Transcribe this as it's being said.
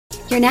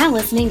You're now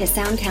listening to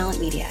Sound Talent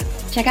Media.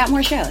 Check out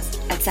more shows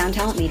at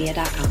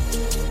soundtalentmedia.com.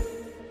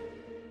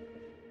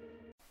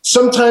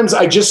 Sometimes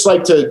I just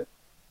like to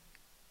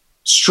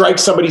strike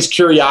somebody's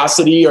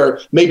curiosity or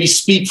maybe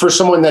speak for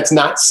someone that's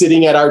not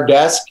sitting at our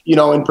desk,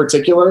 in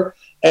particular.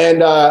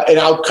 And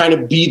I'll kind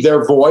of be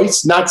their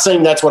voice, not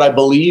saying that's what I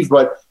believe,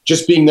 but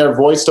just being their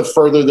voice to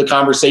further the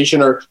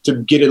conversation or to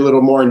get a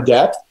little more in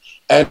depth.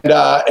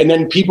 And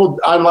then people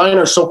online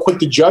are so quick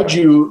to judge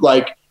you,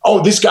 like, oh,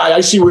 this guy,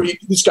 I see where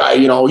this guy,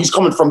 he's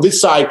coming from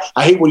this side.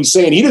 I hate what he's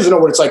saying. He doesn't know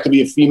what it's like to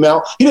be a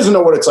female. He doesn't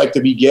know what it's like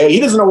to be gay.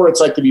 He doesn't know what it's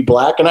like to be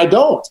black. And I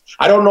don't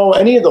know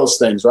any of those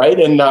things. Right.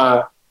 And,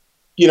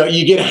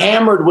 you get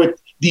hammered with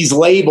these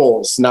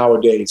labels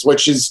nowadays,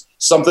 which is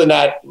something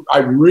that I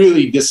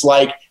really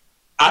dislike.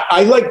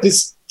 I like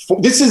this.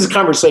 This is a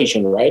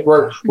conversation, right?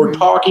 We're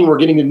talking, we're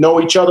getting to know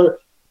each other.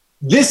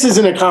 This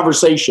isn't a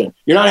conversation.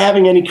 You're not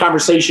having any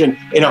conversation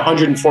in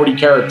 140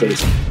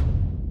 characters.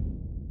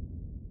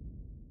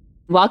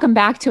 Welcome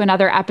back to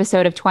another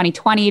episode of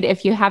 2020.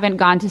 If you haven't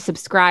gone to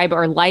subscribe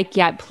or like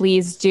yet,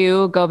 please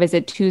do. Go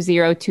visit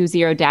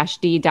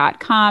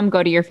 2020-d.com.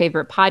 Go to your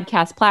favorite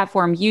podcast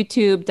platform,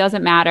 YouTube,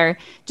 doesn't matter.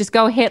 Just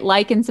go hit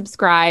like and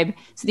subscribe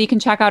so that you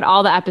can check out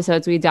all the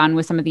episodes we've done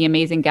with some of the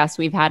amazing guests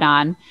we've had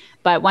on.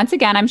 But once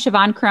again, I'm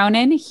Siobhan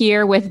Cronin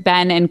here with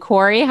Ben and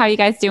Corey. How are you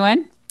guys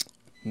doing?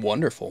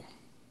 Wonderful.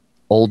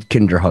 Old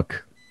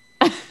Kinderhook.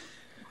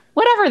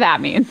 Whatever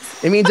that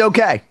means. It means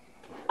okay.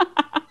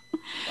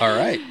 All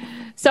right.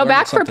 So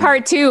back for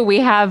part two, we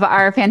have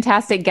our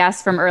fantastic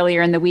guest from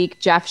earlier in the week,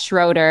 Jeff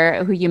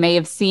Schroeder, who you may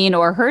have seen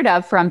or heard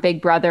of from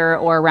Big Brother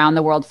or Around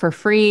the World for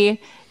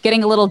Free.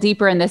 Getting a little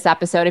deeper in this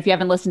episode. If you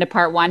haven't listened to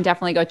part one,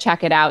 definitely go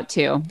check it out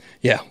too.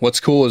 Yeah,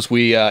 what's cool is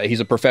he's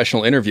a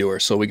professional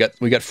interviewer, so we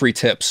got free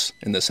tips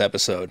in this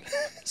episode.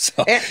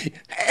 So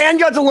and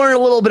got to learn a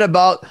little bit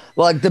about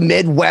like the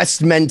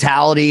Midwest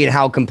mentality and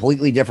how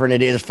completely different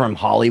it is from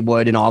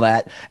Hollywood and all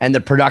that, and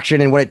the production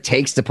and what it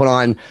takes to put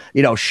on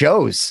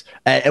shows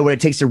and what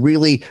it takes to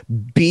really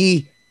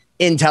be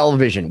in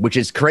television, which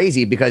is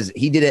crazy because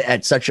he does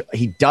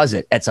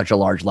it at such a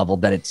large level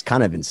that it's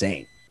kind of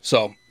insane.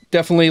 So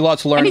definitely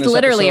lots to learn. And he's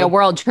literally a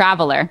world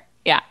traveler.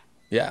 Yeah.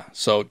 Yeah.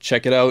 So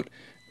check it out.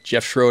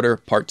 Jeff Schroeder,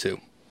 part 2.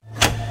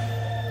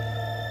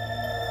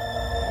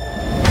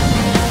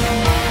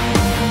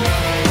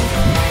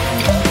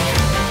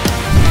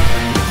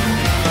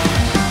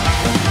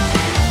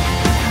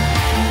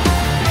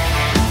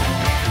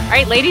 All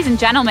right, ladies and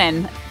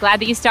gentlemen, glad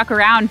that you stuck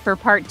around for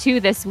part 2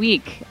 this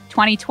week,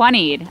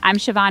 2020. I'm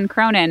Siobhan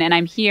Cronin, and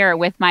I'm here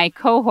with my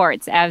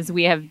cohorts, as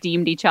we have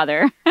deemed each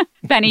other,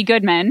 Benny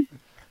Goodman.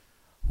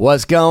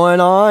 What's going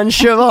on,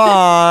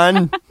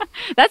 Siobhan?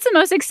 That's the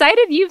most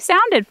excited you've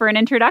sounded for an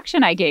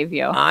introduction I gave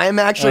you. I'm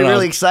actually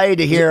really excited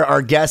to hear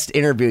our guest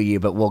interview you,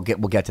 but we'll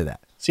get to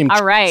that.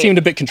 All right. Seemed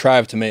a bit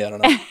contrived to me. I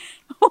don't know.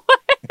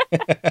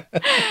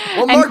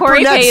 Well, Mark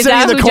Burnett's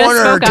sitting in the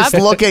corner, just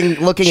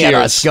looking at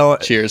us.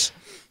 Cheers.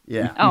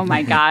 Yeah. Oh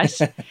my gosh.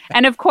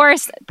 And of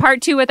course,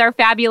 part 2 with our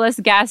fabulous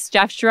guest,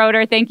 Jeff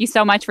Schroeder. Thank you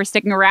so much for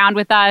sticking around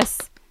with us.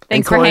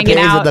 Thanks for hanging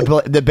out.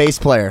 The bass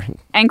player.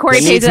 And Corey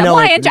Pays.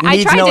 I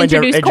tried to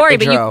introduce Corey,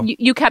 but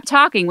you kept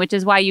talking, which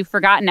is why you've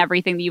forgotten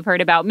everything that you've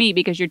heard about me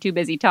because you're too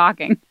busy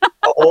talking.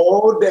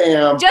 Oh,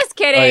 damn. Just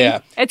kidding. Oh,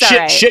 yeah. It's all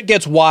right. Shit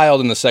gets wild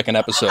in the second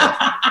episode.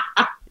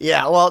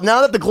 Yeah, well,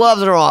 now that the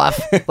gloves are off,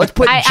 let's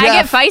put Jeff... I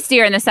get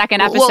feistier in the second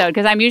episode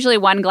because I'm usually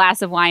one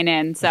glass of wine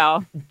in,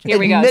 so here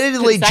we go.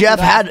 Admittedly, Jeff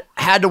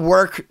had to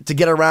work to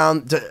get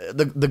around to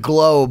the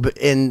globe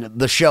in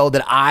the show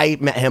that I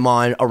met him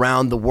on,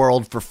 Around the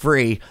World for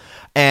Free,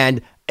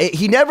 and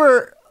he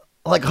never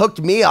hooked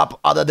me up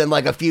other than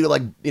a few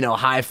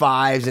high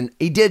fives, and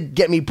he did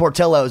get me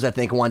Portillo's, I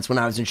think, once when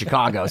I was in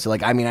Chicago, so I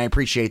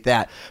appreciate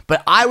that.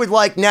 But I would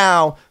like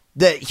now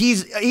that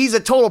he's a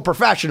total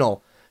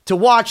professional to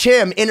watch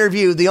him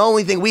interview the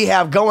only thing we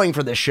have going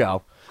for this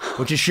show,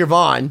 which is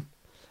Siobhan.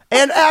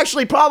 And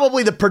actually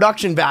probably the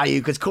production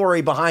value, because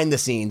Corey behind the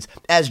scenes,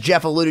 as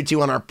Jeff alluded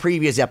to on our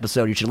previous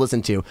episode you should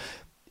listen to,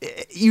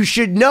 you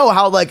should know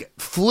how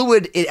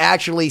fluid it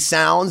actually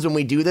sounds when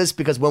we do this,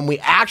 because when we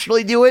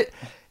actually do it,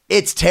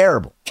 it's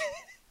terrible.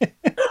 I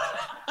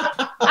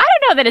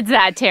don't know that it's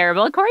that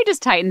terrible. Corey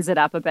just tightens it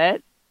up a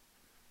bit.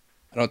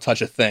 I don't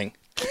touch a thing.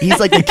 He's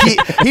like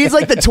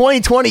the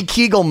 2020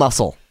 Kegel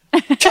muscle.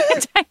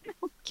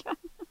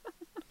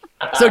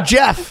 So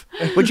Jeff,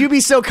 would you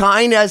be so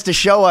kind as to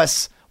show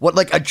us what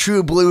a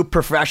true blue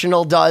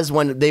professional does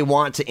when they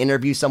want to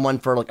interview someone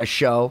for a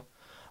show?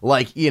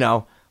 Let's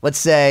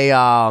say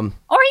or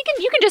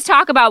you can just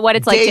talk about what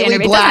it's like to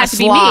interview. It doesn't have to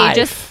be Live. me.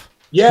 Just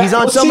he's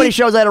on so many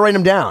shows I had to write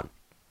him down.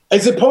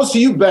 As opposed to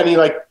you, Benny,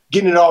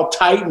 getting it all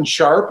tight and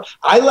sharp.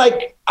 I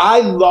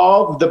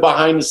love the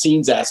behind the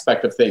scenes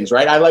aspect of things,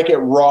 right? I like it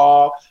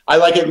raw. I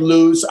like it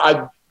loose.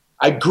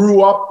 I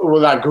grew up, well,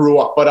 not grew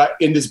up, but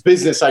in this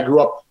business, I grew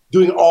up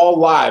doing all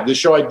live. The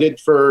show I did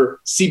for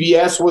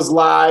CBS was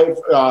live,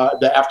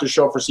 the after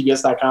show for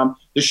CBS.com.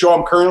 The show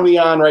I'm currently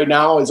on right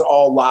now is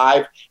all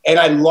live, and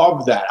I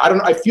love that.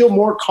 I feel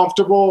more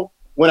comfortable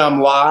when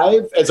I'm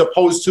live, as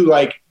opposed to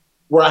like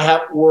where I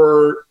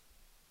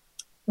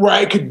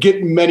could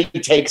get many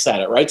takes at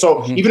it, right?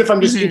 So even if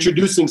I'm just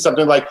introducing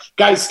something like,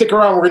 guys, stick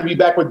around, we're going to be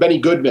back with Benny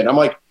Goodman. I'm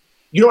like,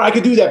 you know what, I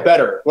could do that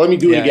better. Let me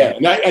do it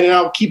again. And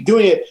I'll keep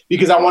doing it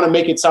because I want to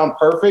make it sound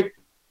perfect.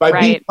 By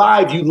being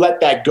live, you let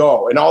that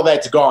go and all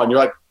that's gone. You're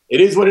like,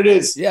 it is what it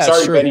is. Yeah,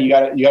 sorry, Benny, you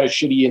got a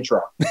shitty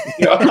intro.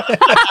 You know?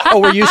 Oh,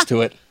 we're used to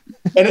it.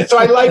 And so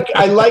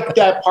I like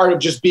that part of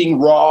just being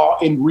raw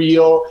and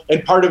real.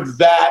 And part of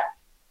that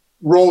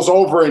rolls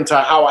over into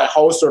how I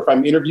host or if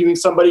I'm interviewing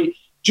somebody.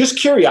 Just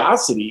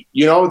curiosity,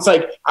 you know, it's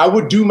like I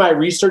would do my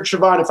research,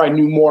 Siobhan, if I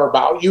knew more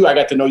about you. I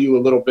got to know you a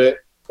little bit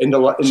in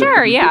the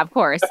of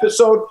course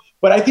episode.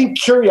 But I think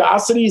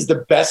curiosity is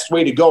the best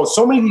way to go.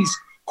 So many of these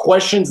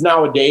questions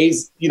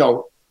nowadays, you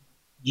know,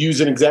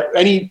 use an example,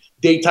 any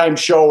daytime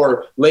show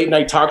or late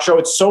night talk show,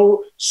 it's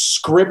so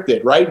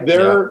scripted, right?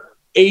 Their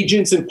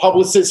agents and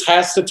publicists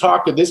has to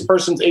talk to this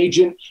person's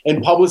agent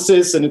and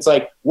publicist, and it's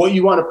like what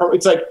you want to.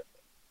 It's like.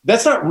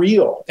 That's not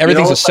real.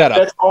 Everything's a setup.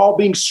 That's all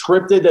being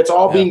scripted. That's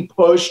all being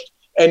pushed.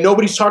 And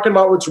nobody's talking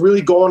about what's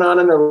really going on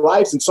in their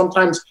lives. And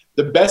sometimes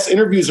the best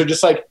interviews are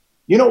just like,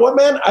 you know what,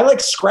 man? I like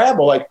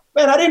Scrabble. Like,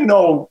 man, I didn't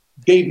know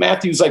Dave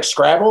Matthews liked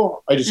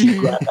Scrabble. I just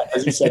grabbed that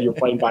as you said you're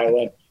playing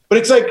violin. But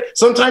it's like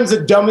sometimes the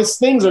dumbest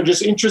things are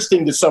just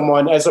interesting to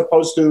someone as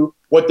opposed to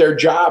what their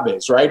job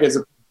is, right? As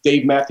a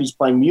Dave Matthews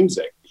playing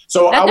music.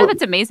 So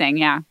that's amazing.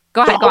 Yeah.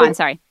 Go ahead. Go on.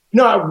 Sorry.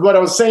 No, what I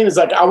was saying is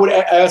like I would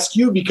ask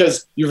you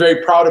because you're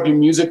very proud of your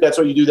music. That's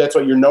what you do. That's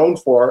what you're known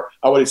for,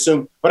 I would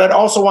assume. But I'd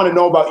also want to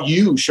know about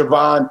you,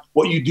 Siobhan,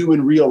 what you do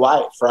in real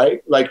life,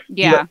 right? Like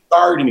do you like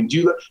gardening?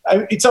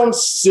 It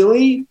sounds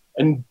silly,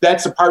 and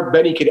that's the part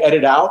Benny could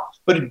edit out,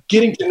 but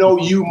getting to know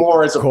you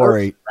more as a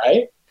person,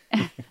 right?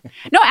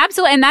 No,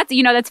 absolutely. And that's,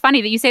 you know, that's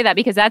funny that you say that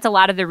because that's a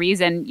lot of the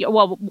reason,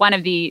 well, one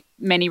of the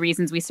many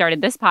reasons we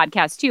started this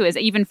podcast too, is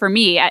even for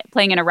me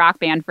playing in a rock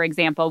band, for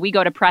example, we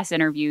go to press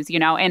interviews, you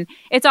know, and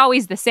it's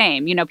always the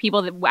same, you know,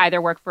 people that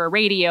either work for a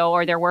radio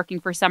or they're working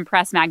for some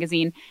press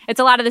magazine. It's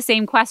a lot of the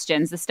same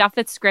questions, the stuff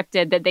that's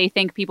scripted that they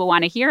think people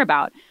want to hear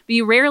about. But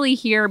you rarely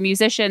hear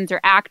musicians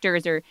or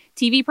actors or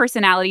TV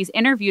personalities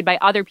interviewed by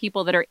other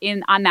people that are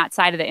on that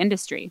side of the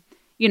industry.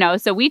 You know,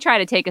 so we try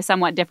to take a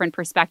somewhat different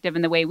perspective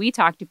in the way we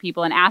talk to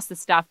people and ask the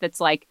stuff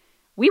that's like,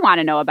 we want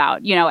to know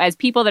about, you know, as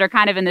people that are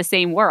kind of in the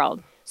same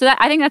world. So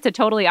I think that's a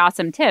totally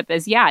awesome tip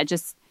is,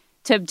 just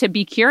to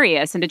be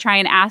curious and to try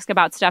and ask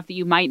about stuff that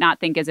you might not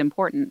think is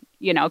important,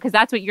 you know, because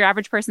that's what your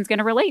average person's going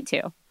to relate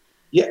to.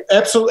 Yeah,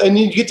 absolutely. And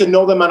you get to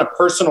know them on a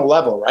personal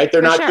level, right?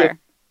 They're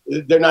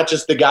not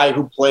just the guy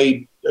who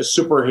played a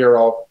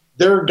superhero.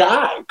 They're a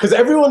guy. Because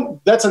everyone,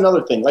 that's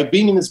another thing, like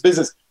being in this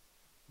business,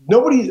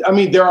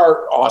 there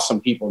are awesome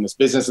people in this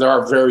business. There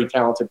are very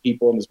talented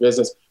people in this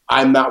business.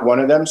 I'm not one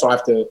of them, so I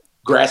have to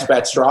grasp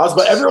at straws.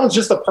 But everyone's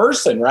just a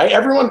person, right?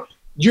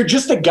 You're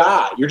just a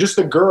guy. You're just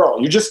a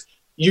girl.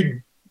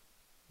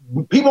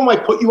 People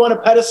might put you on a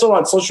pedestal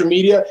on social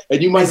media,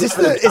 and you might.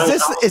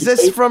 Is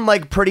this from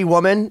like Pretty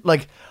Woman?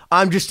 Like,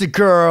 I'm just a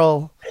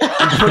girl.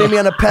 You're putting me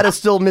on a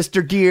pedestal,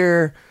 Mr.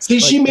 Gear. See,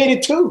 she made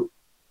it too.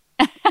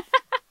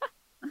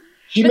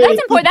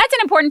 But that's an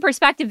important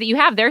perspective that you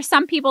have. There's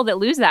some people that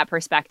lose that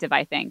perspective,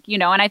 I think, you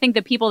know, and I think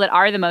the people that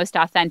are the most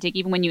authentic,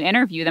 even when you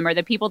interview them, are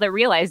the people that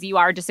realize you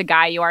are just a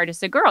guy, you are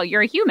just a girl,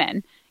 you're a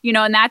human, you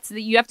know, and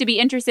you have to be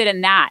interested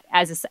in that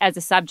as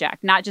a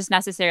subject, not just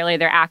necessarily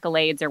their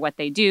accolades or what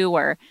they do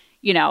or,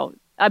 you know,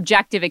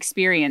 objective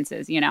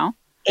experiences, you know.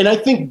 And I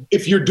think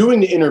if you're doing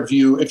the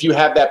interview, if you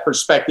have that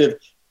perspective,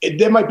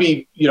 that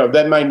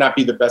might not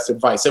be the best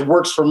advice. It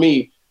works for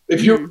me.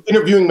 If you're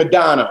interviewing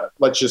Madonna,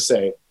 let's just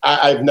say,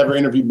 I've never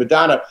interviewed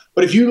Madonna,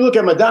 but if you look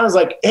at Madonna's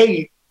like,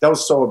 hey, that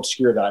was so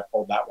obscure that I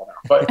pulled that one out.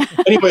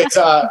 But anyways,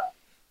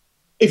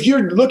 if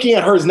you're looking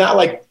at her as not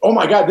like, oh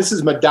my God, this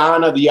is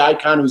Madonna, the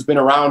icon who's been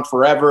around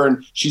forever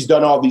and she's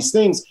done all these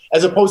things,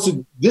 as opposed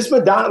to this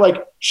Madonna,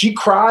 like she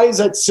cries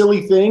at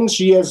silly things.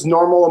 She has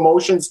normal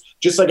emotions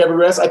just like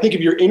everybody else. I think if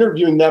you're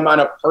interviewing them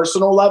on a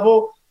personal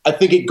level, I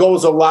think it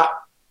goes a lot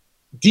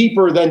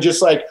deeper than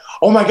just like,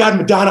 oh my God,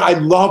 Madonna, I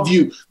love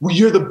you.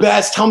 You're the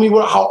best. Tell me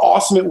how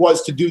awesome it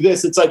was to do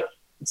this. It's like,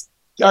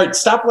 all right,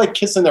 stop like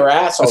kissing their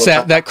ass all the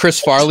time. That Chris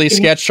Farley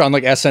sketch on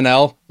like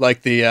SNL,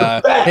 like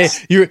the hey,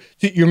 you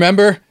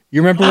remember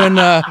when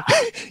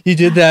you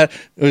did that?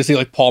 Was he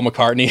like Paul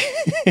McCartney?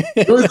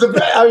 It was the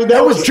best. I mean,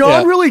 that was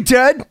John really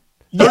dead?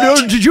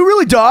 No, did you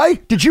really die?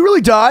 Did you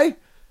really die?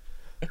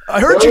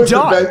 I heard you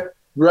die.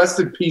 Rest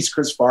in peace,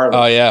 Chris Farley.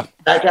 Oh, yeah.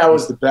 That guy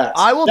was the best.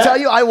 I will tell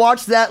you, I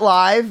watched that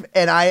live,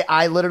 and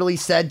I literally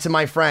said to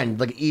my friend,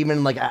 like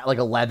even like at like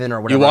 11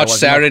 or whatever. You watched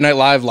Saturday Night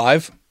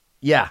Live?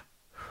 Yeah.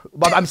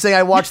 But I'm saying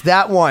I watched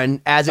that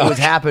one as it was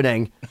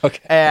happening. Okay.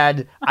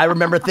 And I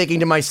remember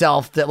thinking to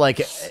myself that like,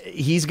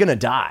 he's going to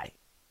die.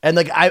 And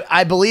like,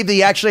 I believe that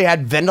he actually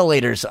had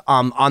ventilators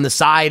on the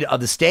side of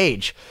the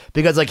stage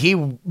because like he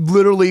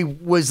literally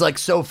was like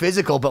so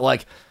physical, but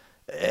like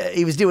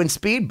he was doing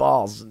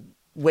speedballs.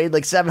 Weighed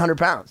like 700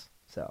 pounds.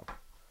 So,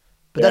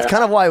 but that's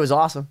kind of why it was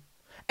awesome.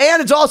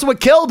 And it's also what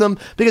killed him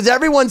because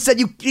everyone said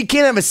you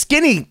can't have a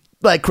skinny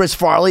like Chris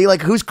Farley.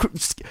 Like who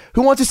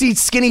wants to see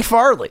skinny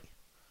Farley?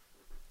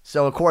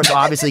 So of course,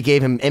 obviously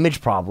gave him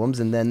image problems,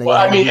 and then they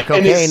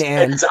cocaine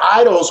and his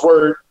idols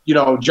were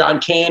John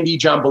Candy,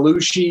 John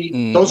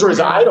Belushi. Those were his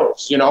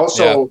idols,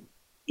 So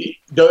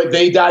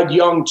they died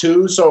young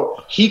too.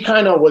 So he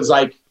kind of was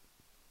like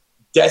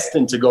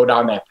destined to go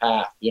down that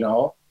path.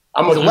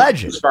 I'm a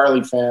legend,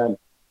 Farley fan.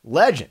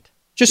 Legend.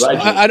 Just,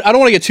 I don't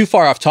want to get too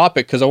far off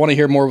topic because I want to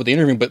hear more with the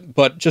interview,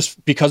 but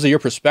just because of your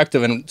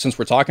perspective and since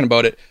we're talking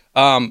about it,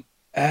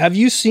 have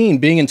you seen,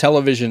 being in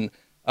television,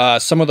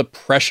 some of the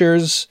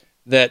pressures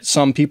that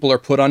some people are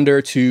put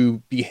under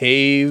to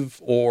behave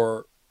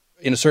or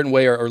in a certain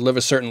way or live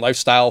a certain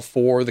lifestyle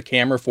for the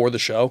camera, for the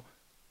show?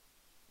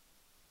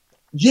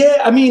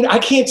 Yeah, I mean, I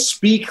can't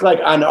speak like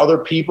on other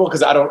people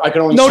because I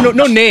can only...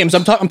 No names.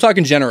 I'm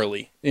talking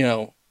generally,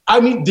 I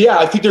mean, yeah,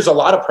 I think there's a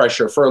lot of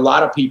pressure for a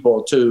lot of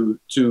people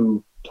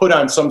to put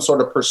on some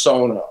sort of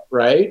persona,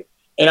 right?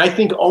 And I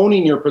think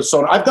owning your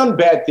persona, I've done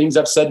bad things.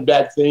 I've said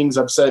bad things.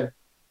 I've said,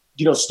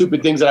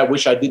 stupid things that I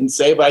wish I didn't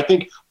say. But I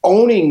think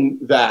owning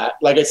that,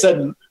 like I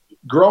said,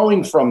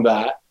 growing from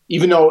that,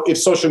 even though if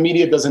social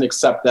media doesn't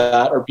accept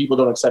that or people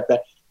don't accept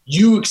that,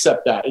 you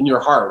accept that in your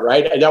heart,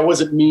 right? And that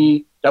wasn't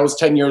me. That was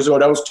 10 years ago.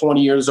 That was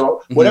 20 years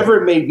ago. Mm-hmm.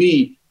 Whatever it may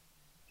be.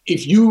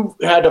 If you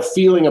had a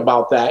feeling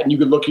about that and you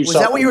could look yourself...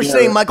 Was that what you were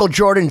saying, Michael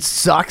Jordan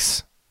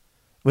sucks?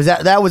 Was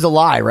that was a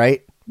lie,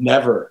 right?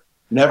 Never.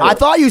 I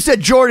thought you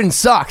said Jordan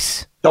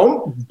sucks.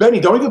 Benny,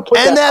 don't even put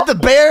that... And that the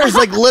Bears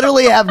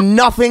literally have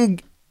nothing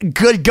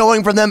good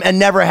going for them and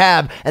never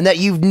have. And that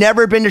you've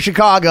never been to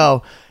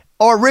Chicago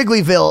or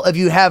Wrigleyville if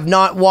you have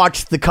not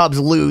watched the Cubs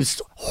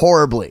lose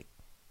horribly.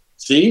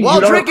 See?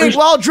 While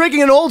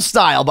drinking an Old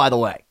Style, by the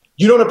way.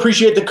 You don't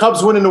appreciate the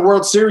Cubs winning the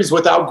World Series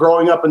without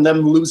growing up and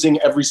them losing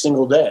every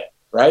single day,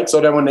 right? So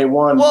then when they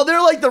won... Well,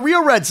 they're like the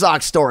real Red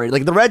Sox story.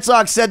 Like the Red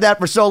Sox said that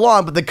for so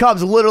long, but the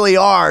Cubs literally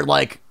are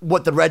like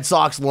what the Red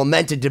Sox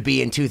lamented to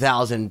be in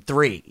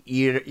 2003.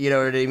 You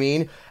know what I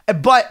mean?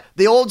 But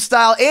the Old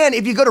Style, and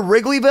if you go to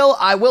Wrigleyville,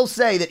 I will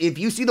say that if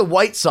you see the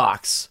White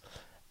Sox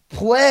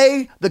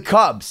play the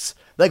Cubs,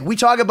 like we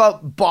talk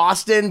about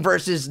Boston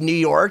versus New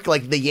York,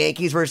 like the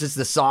Yankees versus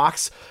the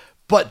Sox,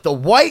 but the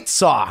White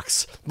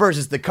Sox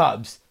versus the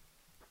Cubs,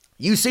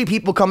 you see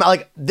people come out.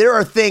 Like there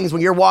are things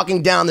when you're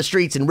walking down the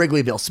streets in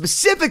Wrigleyville,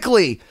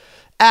 specifically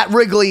at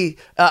Wrigley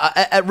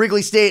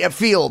State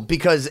Field,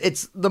 because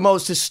it's the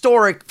most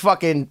historic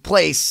fucking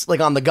place like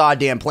on the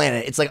goddamn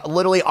planet. It's like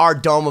literally our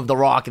Dome of the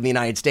Rock in the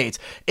United States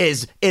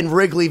is in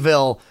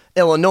Wrigleyville,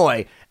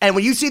 Illinois. And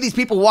when you see these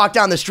people walk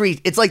down the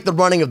street, it's like the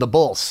running of the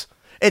bulls.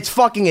 It's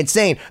fucking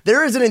insane.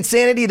 There is an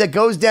insanity that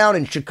goes down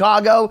in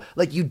Chicago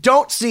like you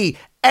don't see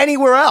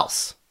anywhere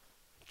else.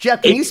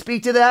 Jeff, can you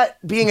speak to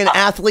that, being an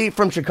athlete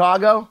from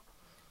Chicago?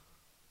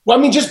 Well,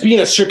 I mean, just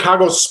being a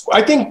Chicago,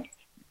 I think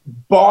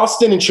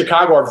Boston and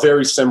Chicago are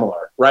very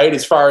similar, right?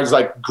 As far as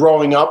like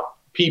growing up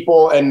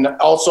people and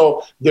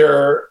also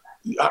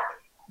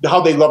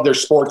how they love their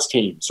sports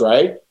teams,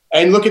 right?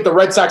 And look at the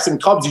Red Sox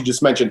and Cubs you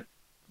just mentioned.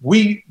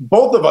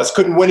 Both of us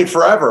couldn't win it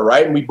forever,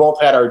 right? And we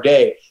both had our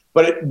day.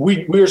 But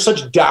we are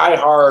such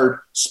diehard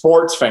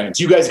sports fans.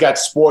 You guys got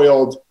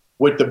spoiled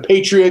with the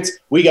Patriots.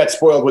 We got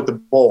spoiled with the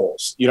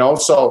Bulls,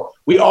 So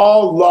we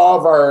all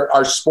love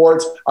our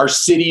sports, our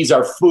cities,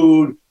 our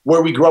food,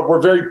 where we grew up.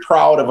 We're very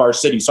proud of our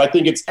city. So I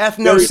think it's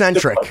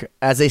ethnocentric,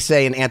 as they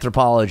say in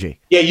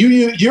anthropology. Yeah,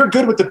 you're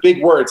good with the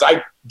big words.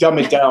 I dumb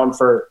it down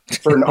for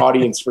an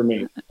audience for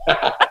me.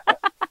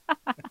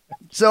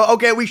 So,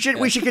 okay, we should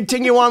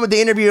continue on with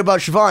the interview about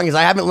Siobhan because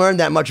I haven't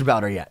learned that much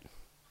about her yet.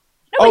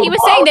 No, but he was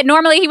saying that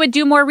normally he would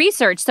do more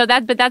research, so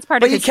that's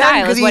part of his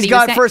style. Because he's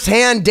got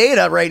firsthand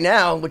data right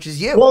now, which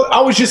is you. Well,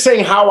 I was just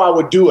saying how I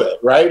would do it,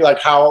 right?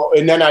 Like how,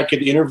 and then I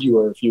could interview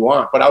her if you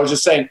want. But I was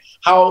just saying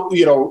how,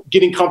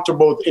 getting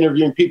comfortable with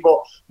interviewing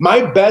people.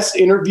 My best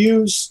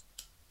interviews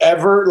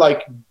ever,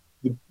 like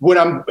when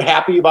I'm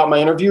happy about my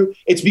interview,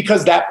 it's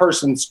because that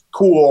person's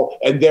cool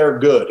and they're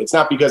good. It's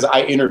not because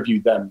I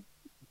interviewed them.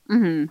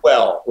 Mm-hmm.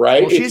 Well,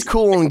 right? Well, she's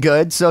cool and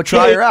good, so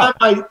try her out.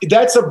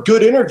 That's a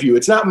good interview.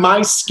 It's not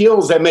my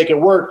skills that make it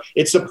work.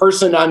 It's the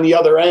person on the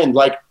other end,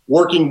 like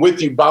working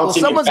with you,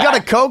 bouncing. Well, someone's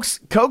got to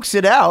coax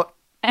it out.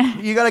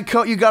 You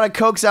gotta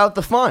coax out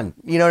the fun.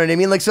 You know what I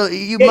mean? Like, so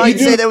you might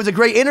say that was a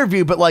great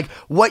interview, but like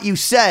what you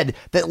said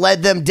that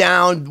led them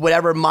down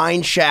whatever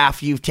mine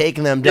shaft you've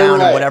taken them down,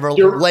 or whatever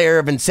layer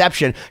of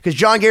inception. Because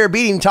John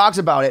Garabedian talks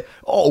about it.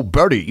 Oh,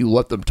 Betty, you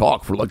let them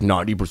talk for like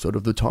 90%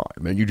 of the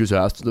time, and you just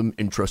ask them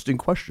interesting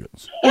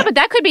questions. Yeah, but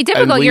that could be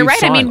difficult. You're right.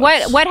 Silence. I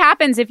mean, what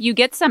happens if you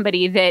get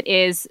somebody that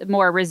is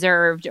more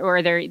reserved,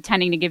 or they're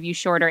tending to give you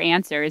shorter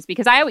answers?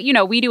 Because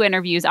we do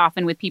interviews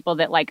often with people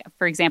that, like,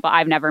 for example,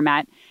 I've never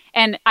met.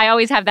 And I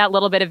always have that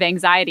little bit of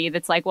anxiety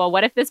that's like, well,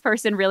 what if this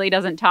person really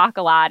doesn't talk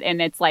a lot? And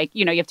it's like,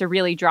 you have to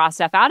really draw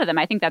stuff out of them.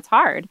 I think that's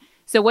hard.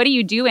 So what do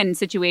you do in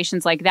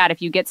situations like that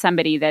if you get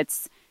somebody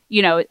that's,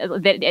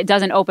 that it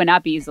doesn't open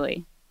up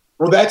easily?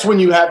 Well, that's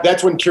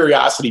when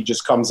curiosity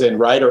just comes in,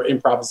 right? Or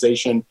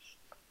improvisation.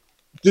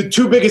 the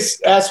two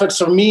biggest aspects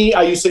for me,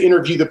 I used to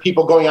interview the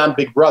people going on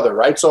Big Brother,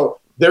 right? So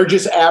they're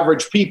just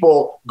average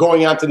people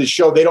going onto the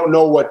show. They don't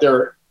know what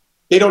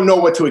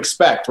to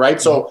expect, right?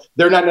 So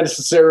they're not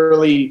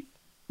necessarily,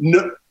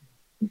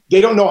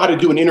 they don't know how to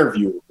do an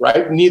interview,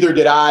 right? Neither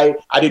did I.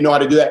 I didn't know how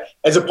to do that.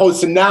 As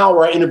opposed to now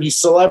where I interview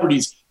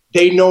celebrities,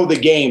 they know the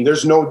game.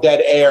 There's no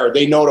dead air.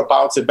 They know to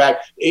bounce it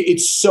back.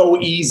 It's so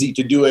easy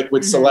to do it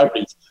with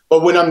celebrities.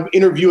 But when I'm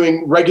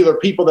interviewing regular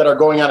people that are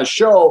going on a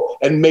show,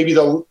 and maybe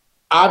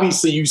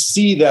obviously you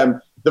see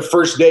them the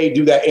first day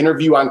do that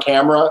interview on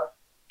camera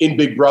in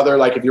Big Brother,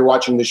 like if you're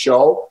watching the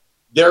show,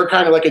 they're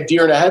kind of like a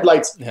deer in the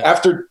headlights. Yeah.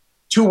 After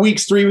 2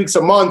 weeks, 3 weeks,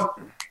 a month,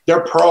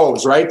 they're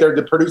pros, right?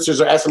 The producers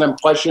are asking them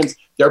questions.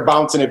 They're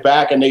bouncing it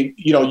back, and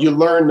you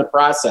learn the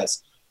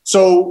process.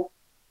 So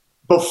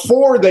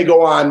before they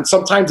go on,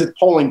 sometimes it's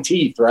pulling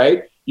teeth,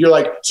 right? You're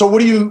like, so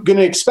what are you going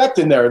to expect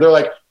in there? They're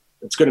like,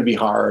 it's going to be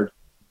hard.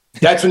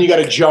 That's when you got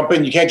to jump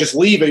in. You can't just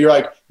leave it. You're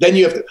like, then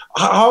you have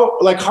to,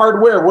 like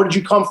hardware, where did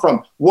you come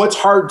from? What's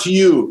hard to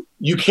you?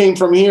 You came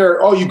from here.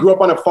 Oh, you grew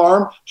up on a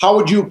farm. How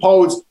would you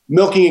oppose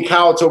milking a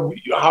cow to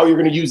how you're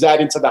going to use that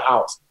into the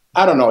house?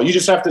 I don't know. You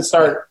just have to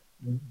start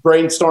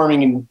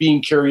brainstorming and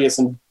being curious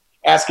and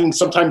asking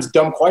sometimes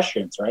dumb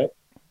questions, right?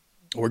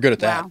 We're good at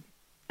that. Wow.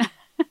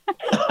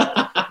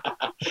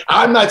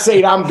 I'm not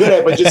saying I'm good at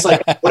it, but just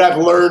like what I've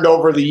learned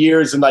over the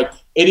years. And like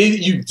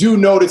you do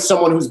notice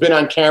someone who's been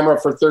on camera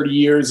for 30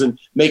 years and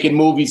making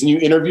movies, and you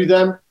interview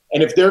them.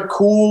 And if they're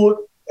cool,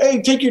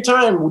 hey, take your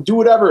time, do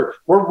whatever.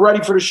 We're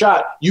ready for the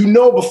shot.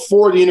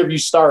 Before the interview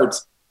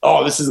starts,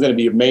 oh, this is going to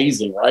be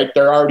amazing, right?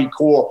 They're already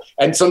cool.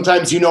 And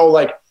sometimes,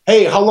 like,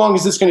 hey, how long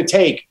is this going to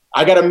take?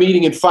 I got a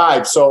meeting in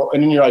 5. So,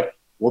 and then you're like,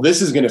 well,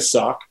 this is going to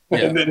suck. Yeah.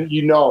 And then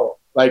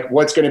like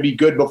what's going to be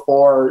good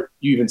before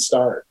you even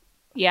start.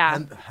 Yeah.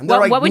 And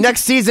they're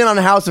next season on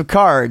House of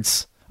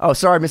Cards. Oh,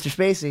 sorry, Mr.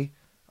 Spacey.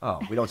 Oh,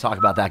 we don't talk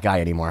about that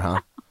guy anymore,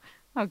 huh?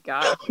 Oh,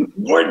 God.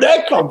 Where'd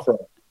that come from?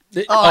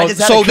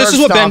 So this is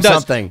what Ben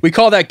does. We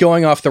call that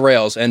going off the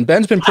rails. And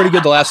Ben's been pretty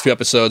good the last few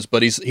episodes,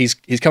 but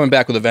he's coming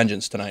back with a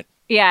vengeance tonight.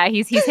 Yeah,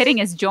 he's hitting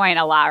his joint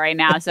a lot right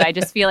now. So I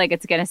just feel like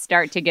it's going to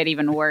start to get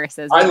even worse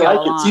as we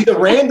go along. See, the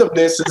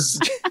randomness is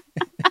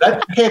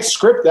that you can't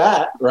script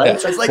that, right?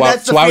 Yeah. It's like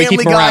that's the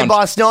Family Guy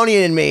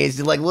Bostonian in me. Is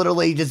to like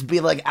literally just be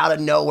like out of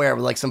nowhere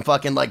with like some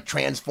fucking like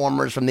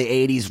Transformers from the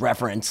 80s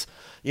reference.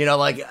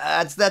 Like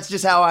that's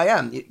just how I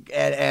am.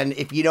 And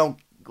if you don't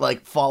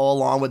like follow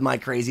along with my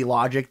crazy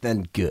logic,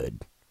 then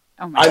good.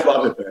 Oh my God. I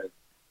love it, man.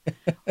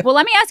 Well,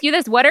 let me ask you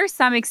this. What are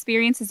some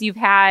experiences you've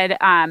had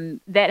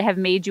that have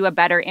made you a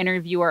better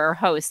interviewer or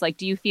host? Like,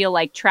 do you feel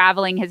like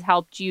traveling has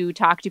helped you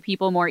talk to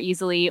people more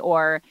easily,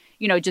 or,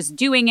 just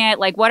doing it?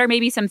 Like, what are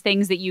maybe some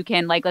things that you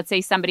can, like, let's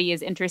say somebody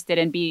is interested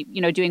in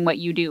doing what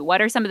you do.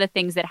 What are some of the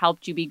things that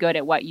helped you be good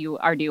at what you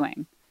are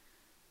doing?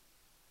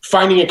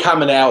 Finding a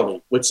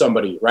commonality with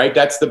somebody, right?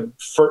 That's the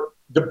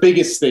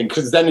biggest thing,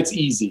 because then it's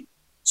easy.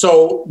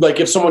 So like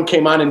if someone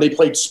came on and they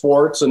played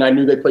sports and I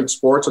knew they played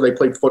sports or they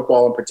played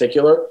football in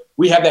particular,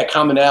 we have that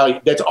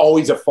commonality. That's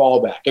always a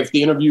fallback. If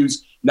the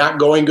interview's not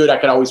going good, I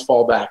can always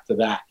fall back to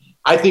that.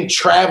 I think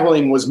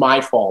traveling was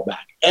my fallback.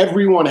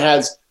 Everyone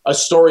has a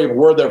story of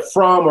where they're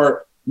from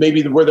or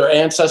maybe where their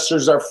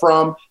ancestors are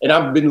from. And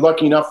I've been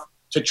lucky enough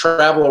to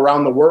travel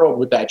around the world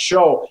with that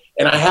show.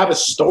 And I have a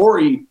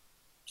story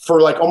for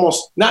like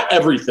almost not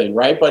everything,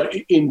 right? But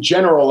in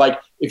general, like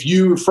if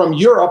you're from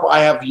Europe,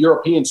 I have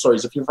European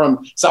stories. If you're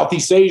from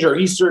Southeast Asia or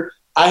Eastern,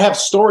 I have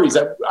stories.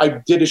 I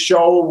did a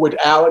show with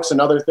Alex,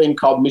 another thing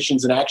called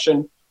Missions in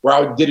Action, where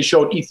I did a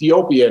show in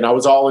Ethiopia and I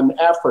was all in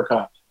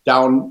Africa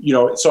down,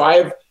 so I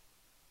have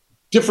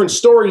different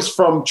stories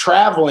from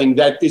traveling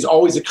that is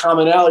always a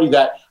commonality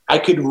that I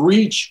could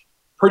reach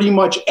pretty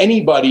much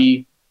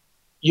anybody,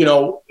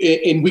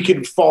 and we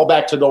could fall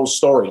back to those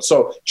stories.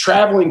 So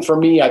traveling for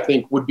me, I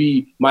think, would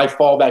be my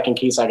fallback in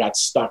case I got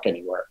stuck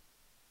anywhere.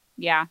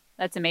 Yeah,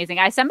 that's amazing.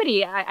 I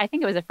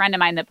think it was a friend of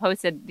mine that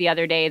posted the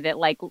other day that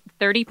like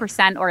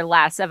 30% or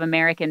less of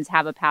Americans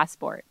have a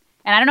passport.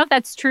 And I don't know if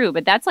that's true,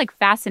 but that's like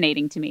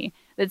fascinating to me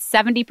that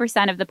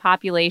 70% of the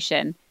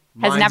population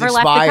has never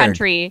left the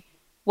country.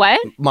 What?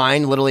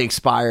 Mine literally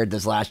expired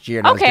this last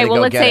year. Okay,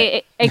 well, let's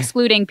say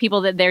excluding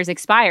people that theirs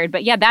expired.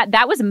 But yeah,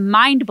 that was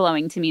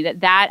mind-blowing to me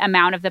that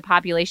amount of the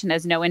population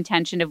has no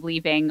intention of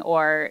leaving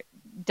or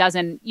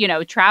doesn't,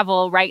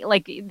 travel, right?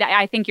 Like,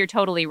 I think you're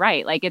totally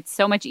right. Like, it's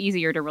so much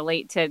easier to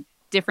relate to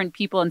different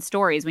people and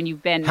stories when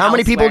you've been How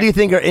many people do you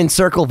think are in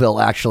Circleville,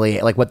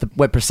 actually? Like,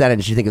 what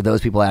percentage do you think of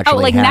those people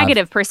actually have?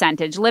 Negative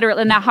percentage,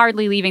 literally, not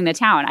hardly leaving the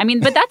town. I mean,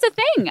 but that's a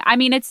thing. I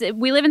mean,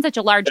 we live in such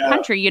a large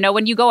country,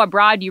 when you go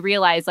abroad, you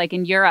realize, like,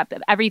 in Europe,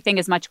 everything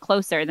is much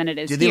closer than it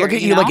is here. Do they look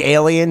at you like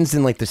aliens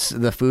in, like,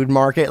 the food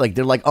market? Like,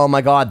 they're like, oh,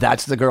 my God,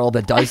 that's the girl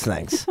that does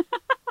things.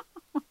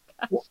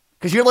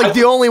 Because you're, like,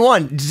 the only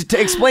one.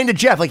 To explain to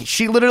Jeff, like,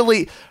 she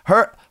literally,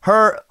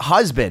 her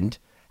husband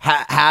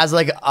has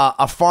like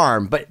a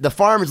farm, but the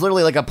farm is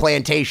literally like a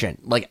plantation.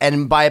 Like,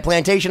 and by a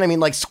plantation, I mean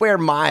like square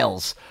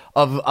miles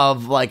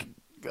of like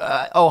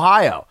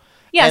Ohio.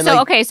 Yeah. And, So,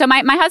 like- okay. So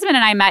my husband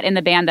and I met in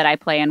the band that I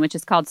play in, which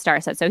is called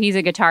Starset. So he's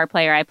a guitar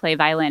player. I play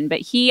violin,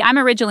 but I'm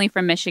originally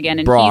from Michigan,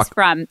 and Brock.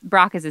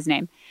 Brock is his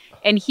name.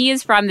 And he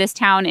is from this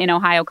town in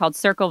Ohio called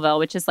Circleville,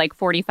 which is like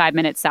 45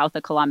 minutes south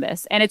of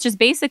Columbus. And it's just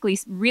basically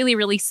really,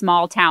 really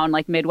small town,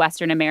 like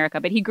Midwestern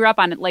America. But he grew up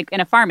on like in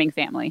a farming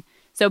family.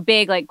 So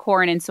big, like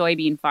corn and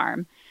soybean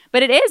farm.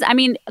 But it is, I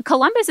mean,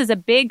 Columbus is a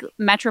big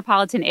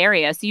metropolitan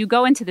area. So you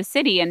go into the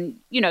city and,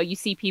 you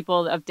see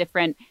people of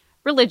different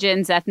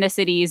religions,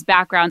 ethnicities,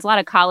 backgrounds, a lot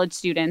of college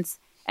students.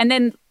 And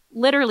then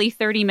literally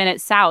 30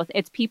 minutes south,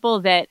 it's people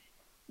that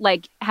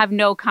like have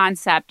no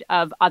concept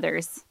of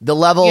others. The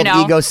level of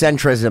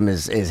egocentrism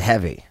is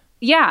heavy.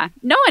 Yeah.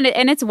 No,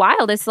 and it's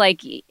wild. It's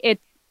like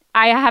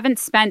I haven't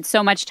spent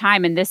so much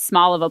time in this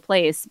small of a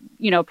place,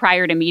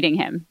 prior to meeting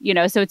him,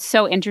 so it's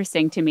so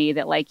interesting to me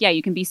that like, yeah,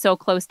 you can be so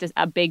close to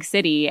a big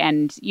city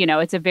and,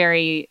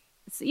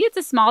 it's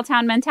a small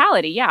town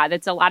mentality. Yeah.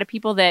 That's a lot of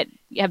people that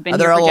have been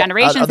here for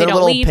generations. Are there they don't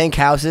little leave. pink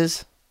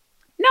houses?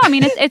 No, I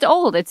mean, it's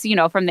old. It's,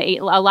 from a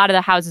lot of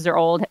the houses are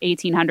old,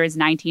 1800s,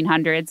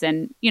 1900s.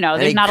 And,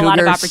 there's not a lot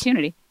of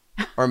opportunity.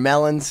 Or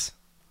melons?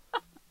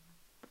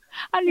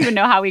 I don't even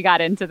know how we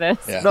got into this.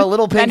 Yeah. No,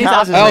 little pink Benny's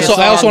houses. I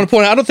also want to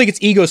point out, I don't think it's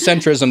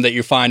egocentrism that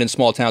you find in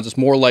small towns. It's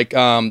more like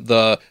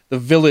the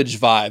village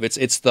vibe.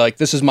 It's like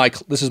this is my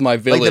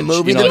village. Like the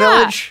movie The Yeah.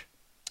 Village?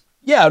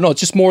 Yeah, no, it's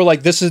just more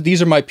like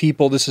these are my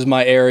people, this is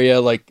my area.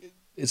 Like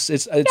it's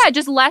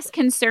just less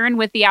concern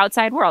with the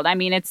outside world. I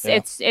mean, it's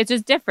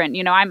just different.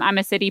 I'm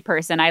a city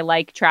person. I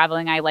like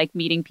traveling. I like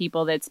meeting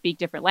people that speak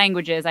different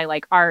languages. I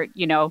like art,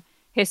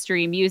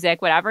 history,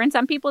 music, whatever. And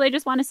some people, they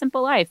just want a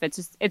simple life.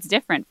 It's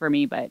different for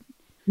me, but.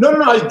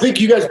 No. I think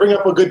you guys bring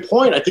up a good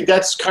point. I think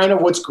that's kind of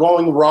what's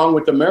going wrong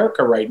with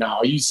America right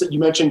now. You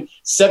mentioned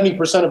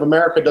 70% of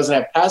America doesn't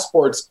have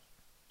passports.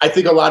 I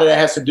think a lot of that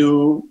has to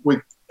do with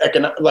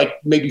like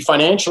maybe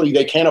financially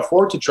they can't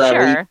afford to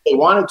travel Sure. if they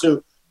wanted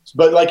to.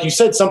 But like you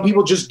said, some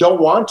people just don't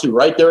want to,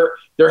 right?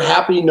 They're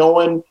happy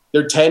knowing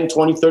they're 10,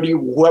 20, 30,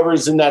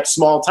 whoever's in that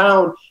small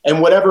town,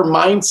 and whatever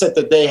mindset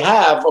that they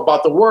have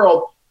about the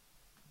world,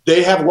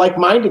 they have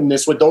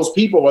like-mindedness with those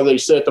people, whether they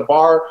sit at the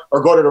bar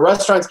or go to the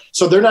restaurants.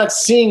 So they're not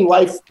seeing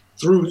life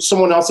through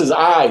someone else's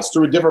eyes,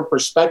 through a different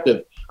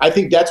perspective. I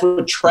think that's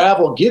what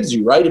travel gives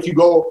you, right? If you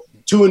go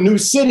to a new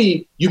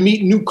city, you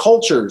meet new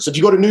cultures. If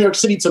you go to New York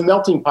City, it's a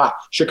melting pot.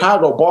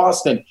 Chicago,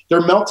 Boston,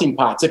 they're melting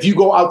pots. If you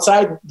go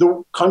outside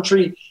the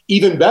country,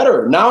 even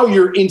better. Now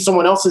you're in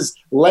someone else's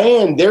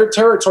land, their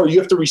territory. You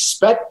have to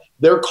respect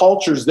their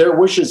cultures, their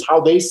wishes, how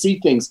they see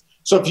things.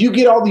 So if you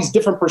get all these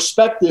different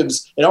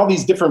perspectives and all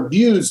these different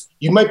views,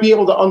 you might be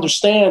able to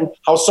understand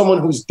how someone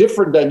who's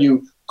different than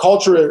you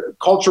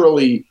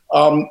culturally,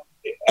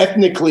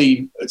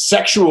 ethnically,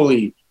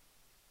 sexually,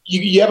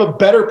 you have a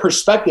better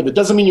perspective. It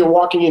doesn't mean you're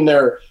walking in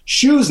their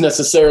shoes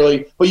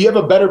necessarily, but you have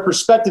a better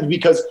perspective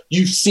because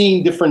you've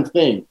seen different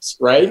things,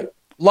 right?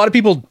 a lot of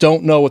people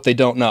don't know what they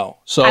don't know.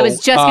 So I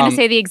was just going to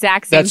say the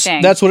exact same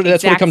thing. That's what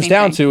it comes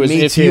down to. Is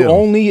Me if too. you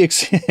only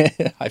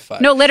high five.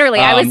 No, literally,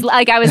 I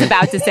was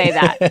about to say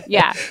that.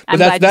 Yeah, I'm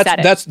glad you said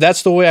it.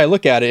 That's the way I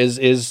look at it.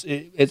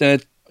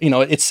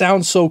 It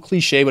sounds so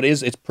cliche, but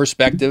it's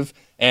perspective.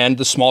 And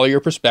the smaller your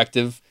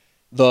perspective,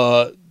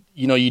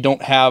 you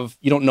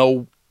don't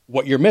know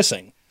what you're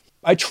missing.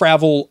 I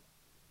travel.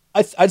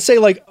 I'd say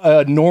like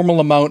a normal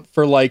amount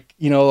for like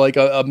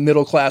a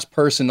middle class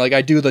person. Like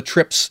I do the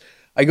trips.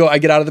 I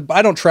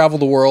don't travel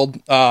the world.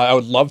 I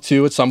would love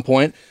to at some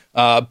point.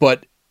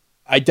 But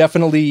I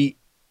definitely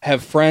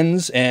have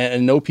friends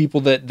and know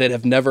people that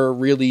have never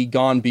really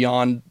gone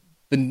beyond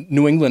the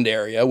New England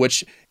area,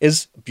 which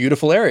is a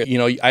beautiful area.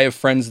 I have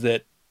friends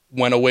that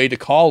went away to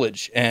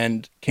college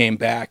and came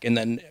back and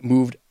then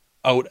moved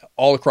out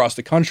all across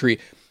the country.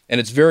 And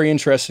it's very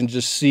interesting to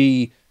just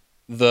see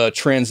the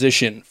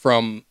transition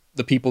from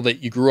the people that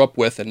you grew up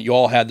with and you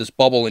all had this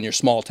bubble in your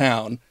small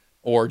town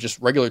or just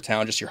regular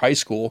town, just your high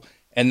school.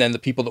 And then the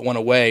people that went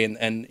away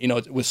and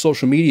with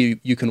social media,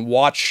 you can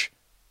watch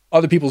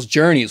other people's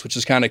journeys, which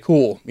is kind of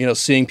cool.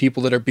 Seeing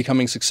people that are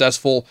becoming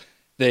successful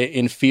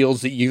in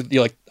fields that you're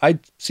like, I've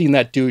seen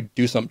that dude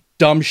do some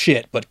dumb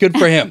shit, but good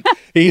for him.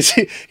 He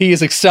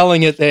is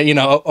excelling at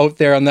out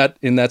there in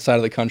that side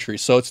of the country.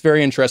 So it's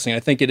very interesting. I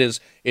think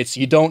it's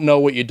you don't know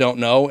what you don't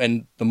know,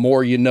 and the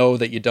more you know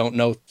that you don't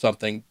know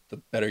something, the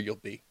better you'll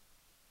be.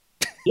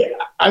 Yeah,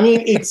 I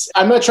mean,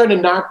 I'm not trying to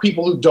knock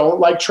people who don't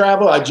like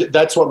travel.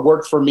 That's what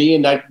worked for me,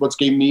 and that's what's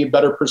gave me a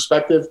better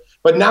perspective.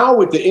 But now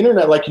with the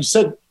internet, like you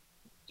said,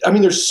 I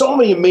mean, there's so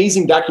many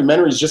amazing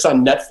documentaries just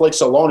on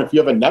Netflix alone. If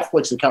you have a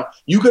Netflix account,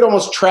 you could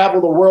almost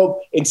travel the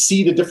world and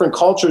see the different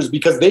cultures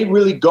because they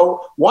really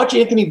go watch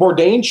Anthony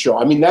Bourdain's show.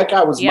 I mean, that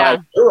guy was my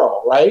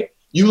hero, right?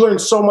 You learn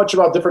so much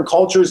about different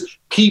cultures,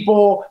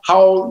 people,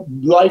 how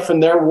life in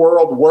their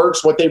world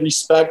works, what they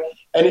respect.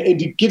 And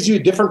it gives you a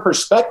different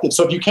perspective.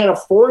 So if you can't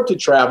afford to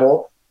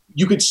travel,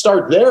 you could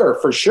start there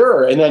for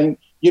sure. And then,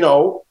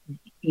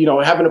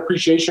 have an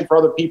appreciation for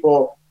other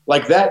people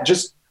like that.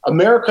 Just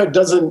America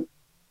doesn't,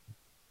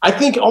 I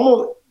think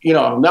almost,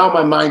 now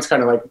my mind's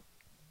kind of like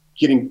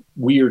getting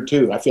weird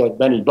too. I feel like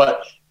Benny,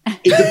 but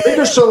the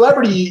bigger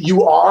celebrity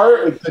you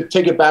are, to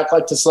take it back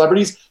like to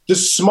celebrities, the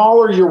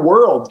smaller your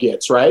world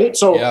gets, right?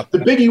 So the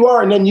bigger you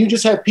are, and then you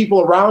just have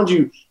people around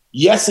you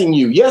yesing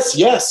you. Yes,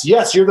 yes,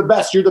 yes, you're the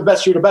best, you're the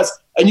best, you're the best.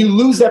 And you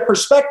lose that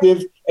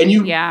perspective, and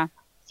you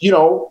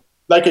know,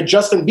 like a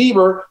Justin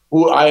Bieber,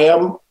 who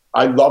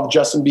I love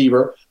Justin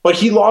Bieber, but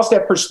he lost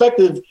that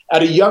perspective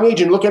at a young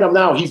age, and look at him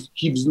now.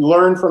 He's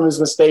learned from his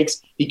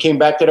mistakes. He came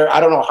back to there. I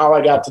don't know how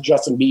I got to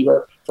Justin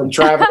Bieber from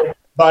traveling.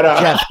 But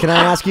Jeff, can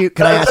I ask you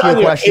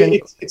a question?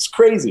 It's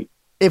crazy.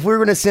 If we were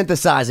going to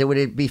synthesize it, would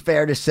it be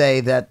fair to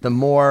say that the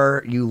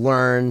more you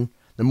learn,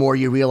 the more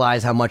you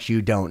realize how much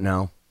you don't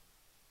know?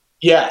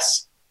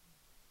 Yes.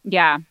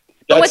 Yeah.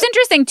 But what's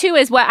interesting too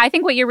is what I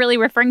think what you're really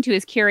referring to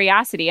is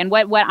curiosity. And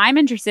what I'm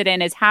interested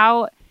in is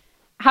how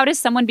does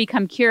someone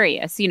become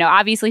curious? You know,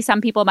 obviously some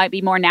people might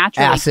be more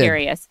naturally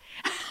curious.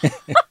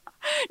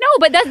 No,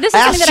 but this is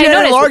something that I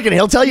noticed. Larkin,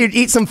 he'll tell you to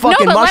eat some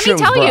fucking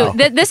mushrooms, let me tell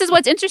you, this is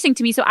what's interesting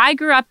to me. So I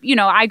grew up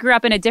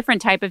in a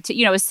different type of,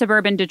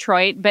 suburban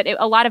Detroit, but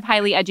a lot of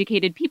highly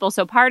educated people.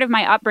 So part of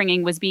my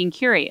upbringing was being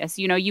curious.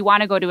 You know, you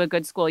want to go to a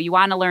good school. You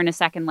want to learn a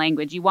second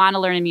language. You want to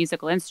learn a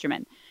musical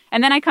instrument.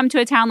 And then I come to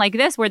a town like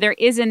this where there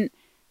isn't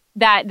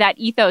that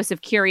ethos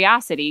of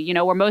curiosity, you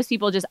know, where most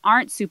people just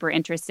aren't super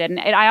interested. And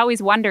I always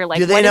wonder, like,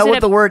 do they know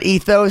what the word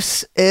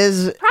ethos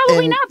is?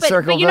 Probably not,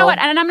 but you know what?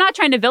 And I'm not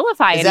trying to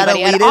vilify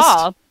anybody at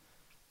all.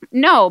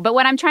 No, but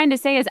what I'm trying to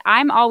say is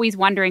I'm always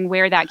wondering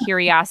where that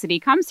curiosity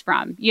comes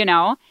from, you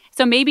know?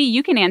 So maybe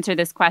you can answer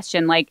this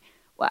question. Like,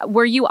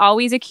 were you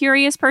always a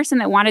curious person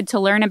that wanted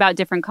to learn about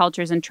different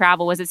cultures and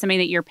travel? Was it something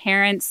that your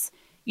parents,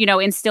 you know,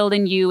 instilled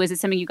in you? Is it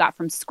something you got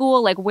from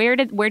school? Like, where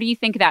do you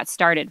think that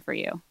started for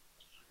you?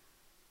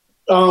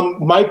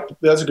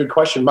 That's a good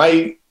question.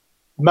 My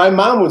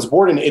mom was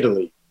born in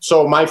Italy.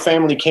 So my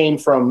family came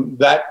from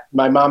that.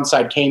 My mom's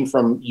side came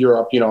from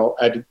Europe, you know,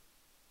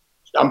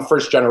 I'm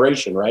first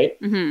generation, right?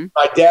 Mm-hmm.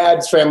 My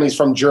dad's family's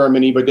from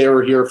Germany, but they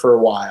were here for a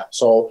while.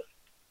 So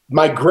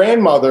my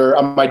grandmother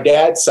on my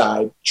dad's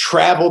side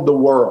traveled the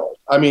world.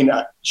 I mean,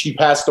 she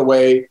passed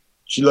away.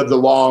 She lived a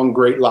long,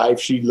 great life.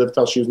 She lived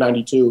till she was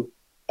 92.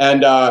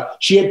 And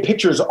she had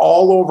pictures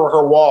all over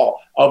her wall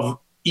of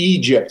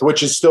Egypt,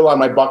 which is still on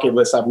my bucket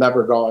list. I've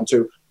never gone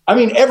to. I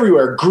mean,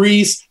 everywhere,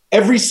 Greece,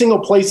 every single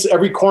place,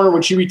 every corner.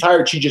 When she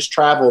retired, she just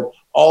traveled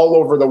all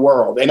over the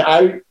world. And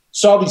I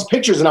saw these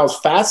pictures and I was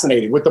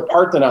fascinated with the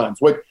Parthenons,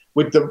 with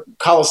the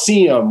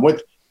Colosseum,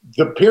 with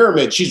the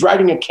pyramid. She's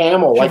riding a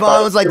camel.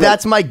 Siobhan was like,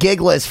 that's my gig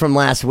list from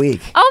last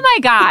week. Oh my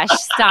gosh,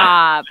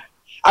 stop.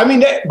 I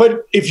mean,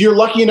 but if you're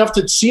lucky enough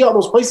to see all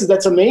those places,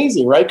 that's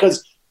amazing, right?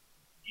 Because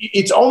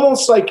it's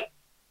almost like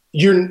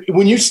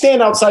when you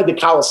stand outside the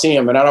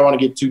Colosseum, and I don't want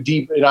to get too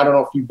deep, and I don't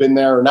know if you've been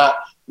there or not.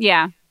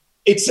 Yeah.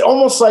 It's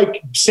almost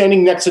like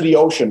standing next to the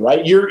ocean,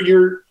 right?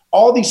 You're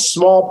all these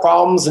small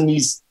problems and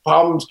these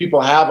problems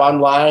people have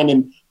online,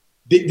 and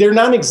they're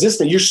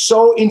non-existent. You're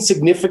so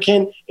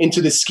insignificant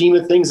into the scheme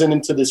of things and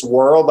into this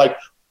world. Like,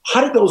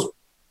 how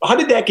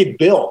did that get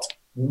built?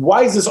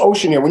 Why is this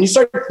ocean here? When you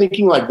start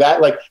thinking like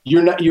that, like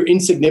you're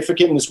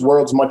insignificant and this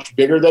world's much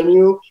bigger than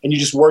you, and you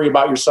just worry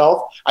about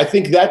yourself. I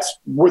think that's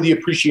where the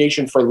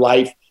appreciation for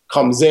life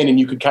comes in, and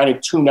you could kind of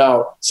tune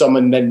out some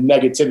of the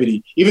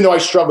negativity, even though I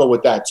struggle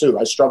with that too.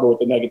 I struggle with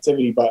the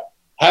negativity, but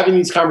having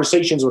these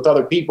conversations with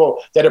other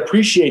people that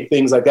appreciate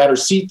things like that or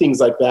see things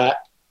like that,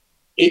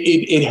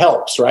 it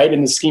helps, right?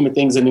 In the scheme of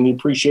things and in the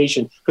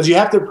appreciation, because you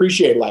have to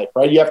appreciate life,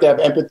 right? You have to have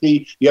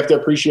empathy. You have to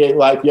appreciate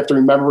life. You have to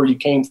remember where you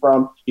came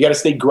from. You got to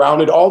stay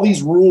grounded. All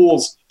these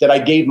rules that I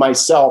gave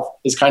myself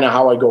is kind of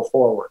how I go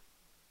forward.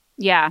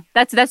 Yeah,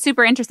 that's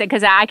super interesting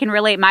because I can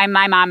relate. My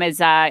mom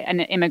is an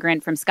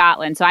immigrant from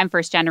Scotland, so I'm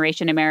first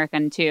generation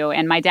American too.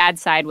 And my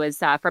dad's side was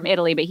from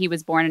Italy, but he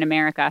was born in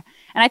America.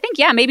 And I think,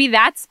 yeah, maybe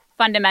that's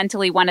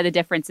fundamentally one of the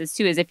differences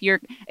too, is if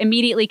you're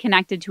immediately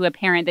connected to a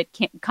parent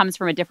that comes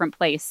from a different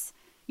place,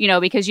 you know,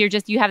 because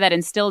you have that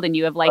instilled in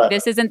you of like,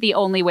 this isn't the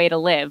only way to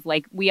live.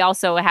 Like, we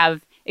also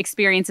have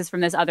experiences from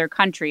this other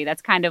country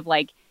that's kind of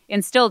like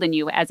instilled in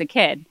you as a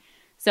kid.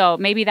 So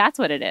maybe that's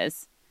what it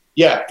is.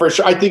 Yeah, for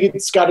sure. I think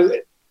it's got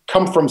to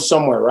come from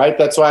somewhere, right?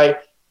 That's why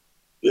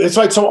it's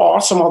so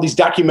awesome, all these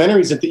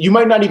documentaries that you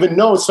might not even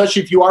know,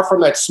 especially if you are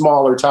from that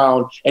smaller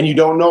town and you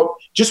don't know.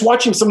 Just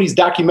watching some of these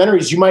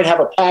documentaries, you might have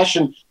a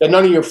passion that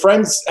none of your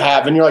friends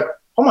have. And you're like,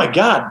 oh my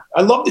God,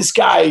 I love this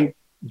guy,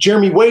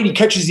 Jeremy Wade. He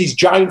catches these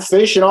giant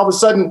fish, and all of a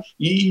sudden,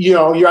 you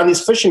know, you're on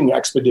this fishing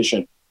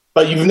expedition.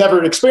 But you've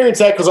never experienced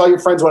that because all your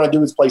friends want to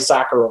do is play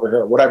soccer over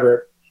here,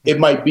 whatever it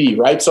might be,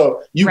 right?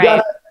 So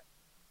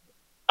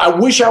I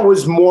wish I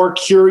was more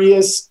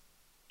curious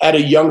at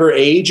a younger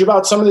age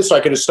about some of this, so I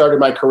could have started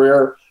my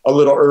career a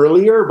little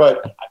earlier.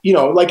 But, you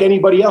know, like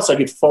anybody else, I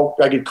get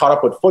caught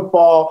up with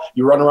football.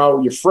 You run around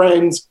with your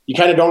friends. You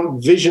kind of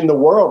don't vision the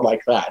world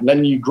like that. And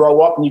then you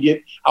grow up and you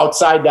get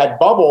outside that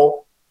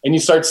bubble and you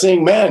start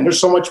saying, man, there's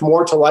so much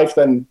more to life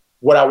than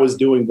what I was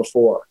doing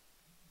before.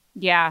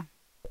 Yeah.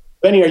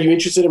 Benny, are you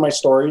interested in my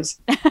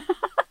stories?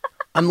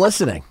 I'm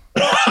listening.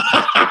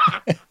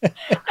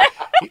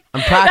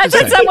 I'm practicing.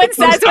 That's what someone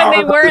says when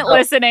they weren't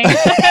listening,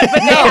 but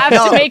they have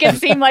to make it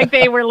seem like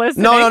they were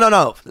listening.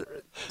 No.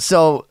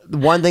 So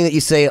one thing that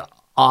you say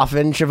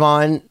often,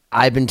 Siobhan,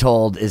 I've been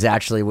told is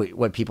actually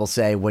what people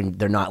say when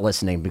they're not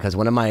listening, because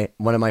one of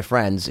my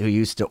friends who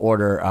used to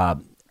order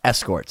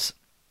escorts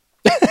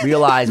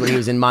realized when he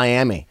was in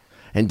Miami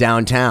and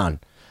downtown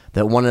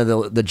that one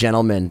of the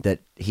gentlemen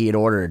that he had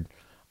ordered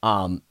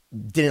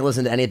didn't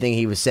listen to anything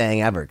he was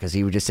saying ever, because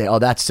he would just say, "Oh,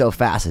 that's so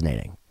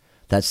fascinating.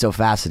 That's so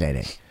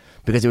fascinating."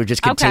 Because it would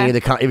just continue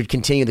it would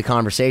continue the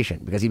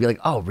conversation, because he'd be like,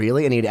 "Oh,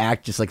 really?" And he'd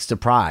act just like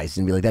surprised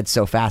and be like, "That's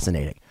so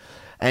fascinating."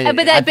 And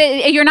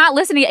but you're not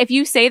listening. If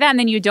you say that and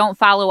then you don't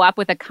follow up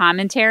with a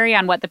commentary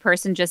on what the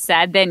person just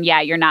said, then yeah,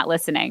 you're not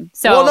listening.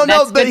 So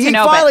but he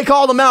finally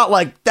called them out,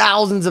 like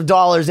thousands of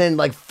dollars in,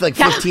 like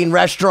 15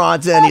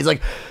 restaurants, and he's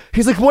like,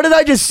 "What did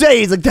I just say?"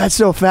 He's like, "That's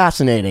so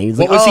fascinating." He's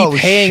what like, was he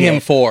paying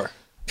him for?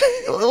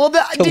 Well,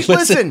 dude,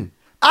 listen,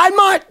 I'm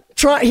not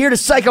here to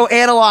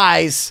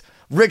psychoanalyze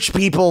rich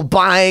people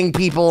buying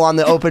people on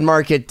the open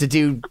market to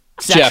do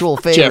sexual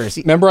favors.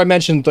 Jeff, remember I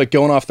mentioned like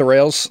going off the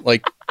rails?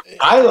 Like,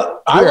 I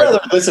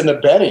rather listen to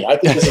Benny. I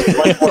think this is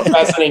much more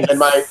fascinating than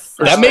my.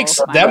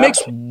 That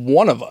makes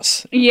one of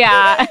us.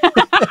 Yeah.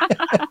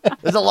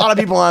 There's a lot of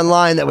people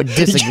online that would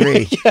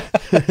disagree.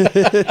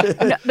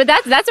 No, but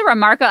that's a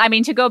remarkable. I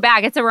mean, to go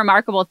back, it's a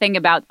remarkable thing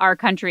about our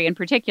country in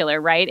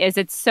particular, right? Is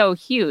it's so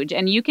huge,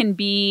 and you can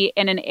be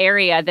in an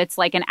area that's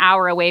like an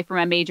hour away from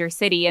a major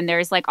city, and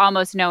there's like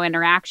almost no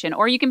interaction,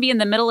 or you can be in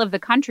the middle of the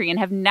country and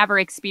have never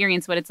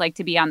experienced what it's like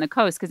to be on the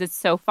coast because it's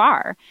so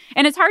far,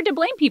 and it's hard to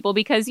blame people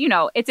because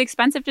it's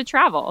expensive to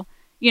travel.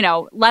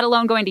 Let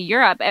alone going to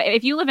Europe.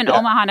 If you live in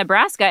Omaha,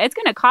 Nebraska, it's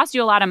going to cost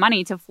you a lot of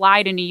money to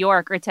fly to New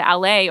York or to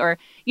LA or,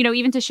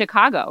 even to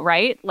Chicago,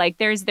 right? Like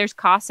there's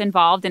costs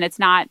involved, and it's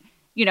not,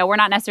 we're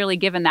not necessarily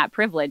given that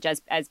privilege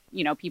as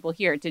people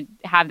here to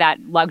have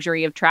that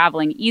luxury of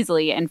traveling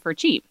easily and for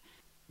cheap.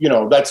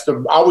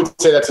 I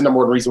would say that's the number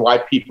one reason why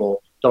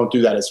people don't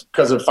do that, is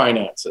because of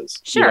finances.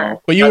 Sure.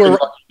 But you're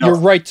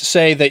right to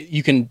say that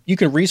you can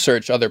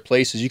research other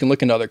places. You can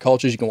look into other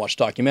cultures. You can watch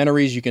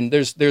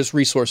documentaries. There's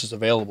resources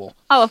available.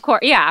 Oh, of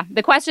course. Yeah.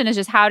 The question is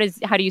just how do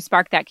you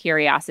spark that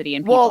curiosity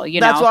in people? Well,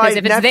 that's why because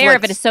if it's there,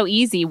 if it is so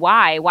easy,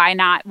 why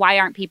not? Why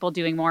aren't people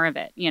doing more of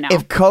it?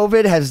 If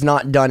COVID has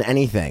not done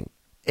anything,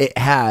 it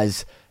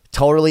has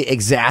totally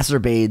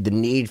exacerbated the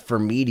need for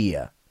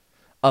media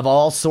of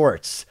all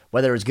sorts,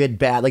 whether it's good,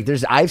 bad. Like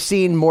I've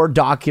seen more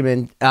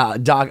documentaries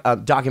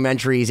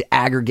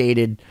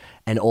aggregated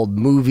and old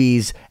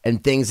movies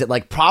and things that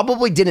like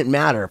probably didn't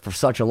matter for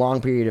such a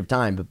long period of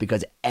time, but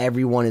because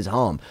everyone is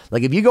home.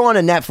 Like if you go on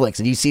to Netflix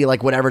and you see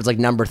like whatever's like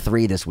number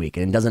 3 this week,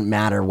 and it doesn't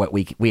matter what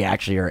week we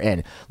actually are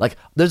in, like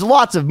there's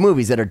lots of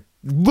movies that are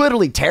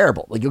literally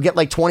terrible. Like you'll get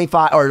like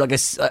 25 or like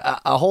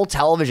a whole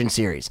television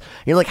series.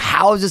 You're like,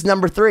 how is this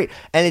number 3?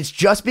 And it's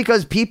just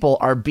because people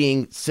are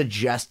being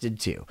suggested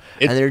to,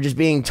 and they're just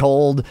being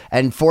told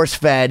and force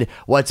fed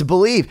what to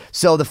believe.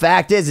 So the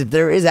fact is, if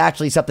there is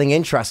actually something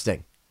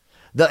interesting,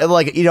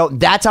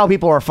 that's how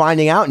people are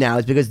finding out now,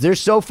 is because they're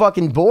so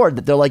fucking bored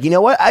that they're like, you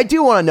know what? I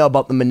do want to know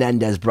about the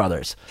Menendez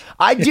brothers.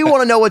 I do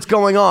want to know what's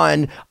going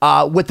on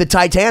with the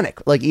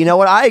Titanic. Like, you know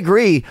what? I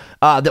agree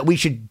that we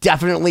should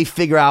definitely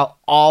figure out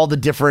all the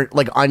different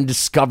like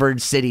undiscovered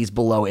cities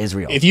below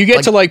Israel. If you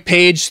get to like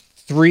page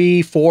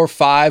 3, 4,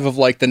 5 of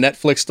like the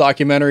Netflix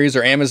documentaries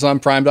or Amazon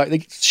Prime,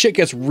 shit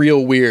gets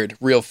real weird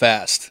real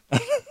fast.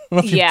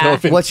 Yeah.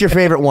 What's your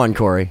favorite one,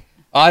 Corey?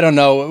 I don't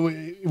know.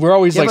 We're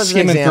always like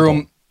skimming through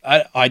them.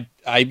 I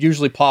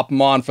usually pop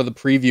them on for the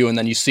preview, and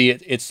then you see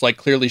it's like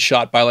clearly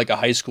shot by like a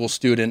high school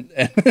student,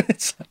 and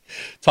it's like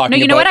talking. No,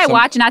 you know about what I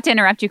watch? Not to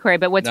interrupt you, Corey,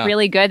 but what's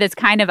really good that's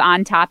kind of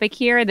on topic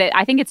here that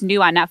I think it's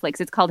new on Netflix.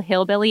 It's called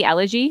Hillbilly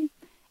Elegy,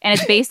 and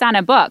it's based on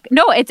a book.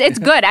 No, it's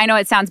good. I know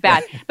it sounds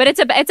bad, but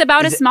it's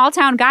about a small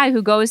town guy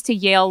who goes to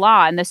Yale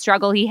Law and the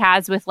struggle he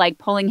has with like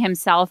pulling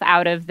himself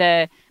out of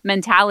the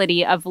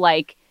mentality of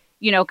like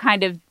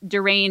kind of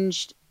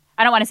deranged.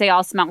 I don't want to say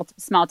all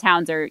small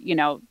towns are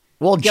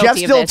Well, Jeff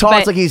still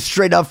talks like he's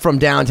straight up from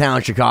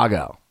downtown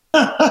Chicago.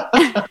 No,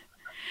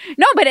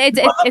 but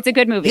it's a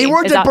good movie. He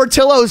worked at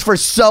Portillo's for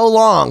so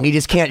long, he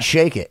just can't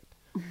shake it.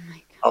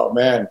 Oh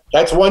man,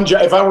 that's one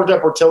job. If I worked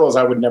at Portillo's,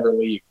 I would never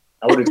leave.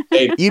 I would have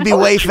stayed. You'd be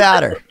way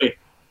fatter. I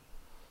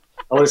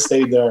would have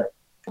stayed there.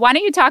 Why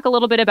don't you talk a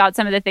little bit about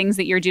some of the things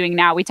that you're doing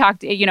now? We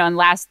talked, in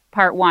last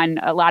part 1,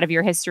 a lot of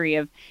your history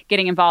of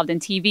getting involved in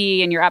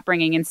TV and your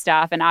upbringing and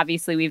stuff. And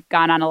obviously we've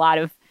gone on a lot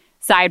of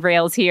side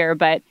rails here,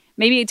 but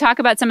maybe talk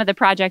about some of the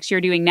projects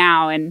you're doing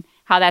now and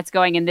how that's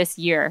going in this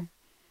year.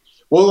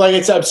 Well, like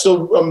I said,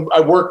 I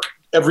work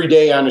every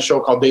day on a show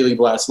called Daily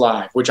Blast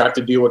Live, which I have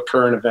to deal with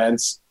current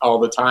events all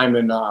the time.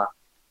 And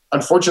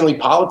unfortunately,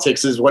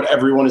 politics is what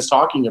everyone is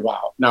talking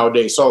about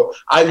nowadays. So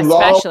I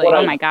love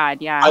my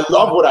God, yeah. I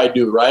love what I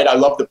do, right? I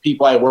love the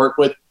people I work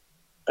with.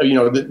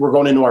 We're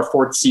going into our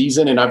 4th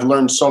season, and I've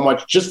learned so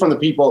much just from the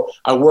people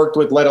I worked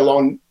with, let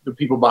alone the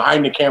people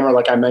behind the camera,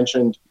 like I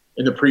mentioned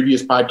in the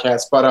previous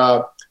podcast.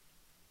 But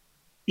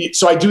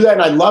so I do that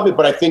and I love it.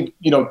 But I think,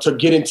 to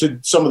get into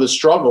some of the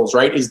struggles,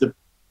 right, is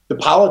the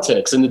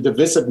politics and the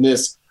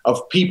divisiveness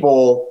of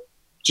people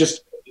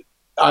just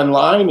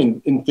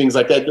online and things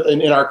like that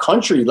in our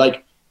country.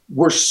 Like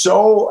we're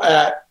so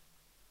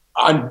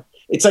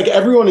it's like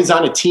everyone is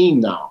on a team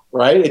now,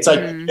 right? It's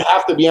like you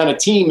have to be on a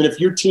team. And if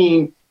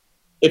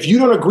you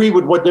don't agree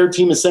with what their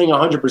team is saying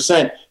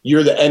 100%,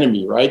 you're the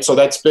enemy, right? So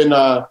that's been,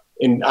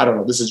 and I don't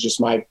know, this is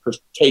just my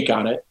take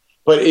on it,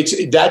 but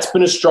that's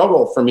been a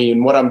struggle for me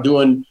in what I'm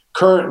doing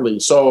currently.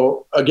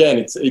 So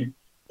again,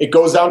 it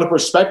goes down to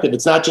perspective.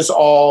 It's not just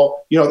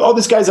all, oh,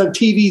 this guy's on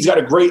TV, he's got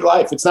a great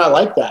life. It's not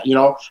like that.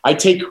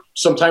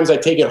 Sometimes I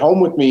take it home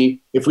with me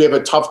if we have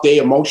a tough day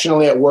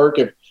emotionally at work,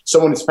 if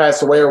someone has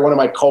passed away or one of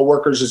my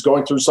coworkers is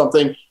going through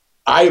something,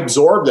 I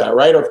absorb that,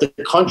 right? Or if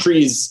the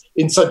country is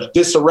in such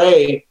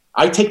disarray,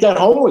 I take that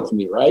home with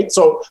me, right?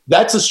 So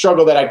that's a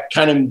struggle that I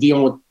kind of am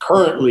dealing with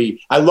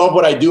currently. I love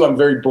what I do. I'm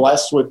very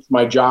blessed with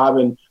my job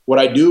and what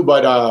I do,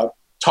 but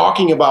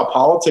talking about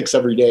politics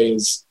every day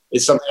is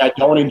something I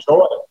don't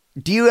enjoy.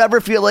 Do you ever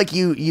feel like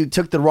you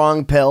took the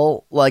wrong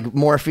pill, like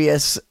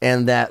Morpheus,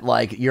 and that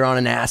like you're on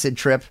an acid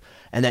trip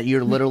and that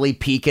you're literally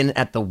peaking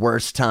at the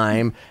worst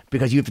time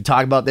because you have to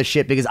talk about this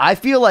shit? Because I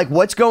feel like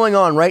what's going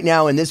on right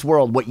now in this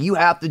world, what you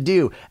have to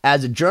do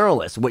as a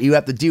journalist, what you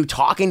have to do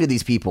talking to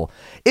these people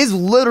is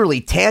literally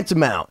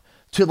tantamount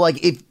to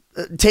like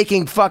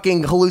taking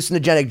fucking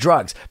hallucinogenic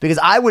drugs. Because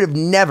I would have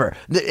never,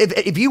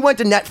 if you went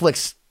to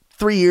Netflix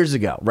 3 years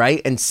ago,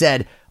 right, and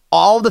said,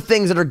 all the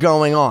things that are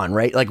going on,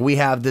 right? Like we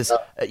have this,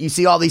 you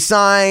see all these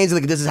signs,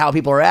 like this is how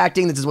people are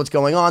acting, this is what's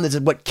going on, this is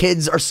what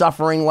kids are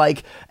suffering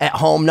like at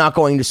home, not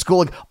going to school.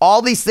 Like,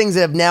 all these things that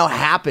have now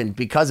happened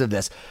because of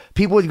this.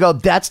 People would go,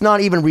 that's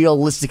not even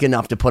realistic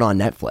enough to put on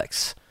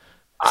Netflix.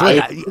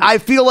 So I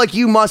feel like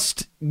you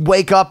must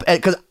wake up,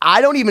 because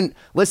I don't even,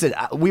 listen,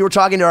 we were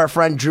talking to our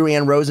friend Drew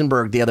Ann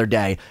Rosenberg the other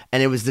day,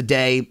 and it was the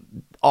day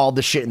all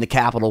the shit in the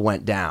Capitol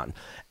went down.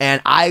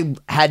 And I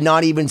had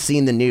not even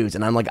seen the news.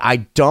 And I'm like, I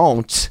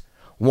don't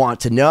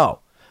want to know,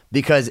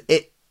 because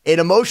it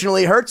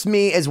emotionally hurts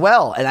me as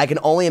well. And I can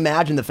only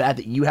imagine the fact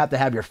that you have to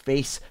have your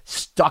face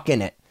stuck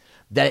in it,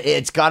 that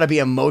it's got to be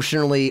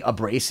emotionally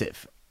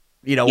abrasive.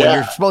 When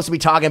you're supposed to be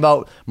talking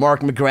about Mark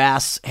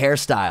McGrath's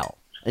hairstyle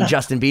and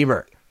Justin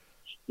Bieber.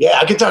 Yeah,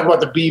 I could talk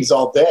about the Biebs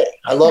all day.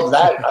 I love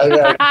that.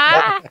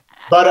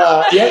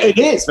 But yeah, it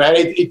is, man.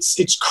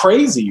 It's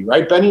crazy,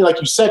 right, Benny? Like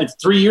you said, if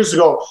 3 years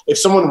ago, if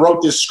someone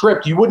wrote this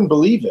script, you wouldn't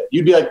believe it.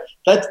 You'd be like,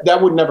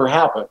 that would never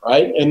happen,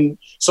 right? And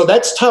so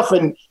that's tough.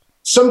 And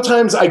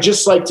sometimes I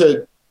just like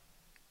to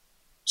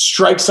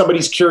strike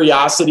somebody's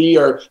curiosity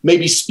or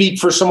maybe speak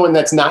for someone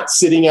that's not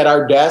sitting at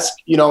our desk,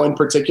 in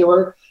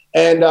particular.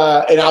 And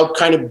I'll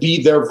kind of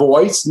be their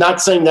voice.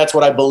 Not saying that's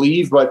what I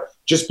believe, but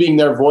just being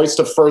their voice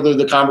to further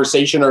the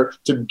conversation or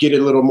to get a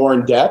little more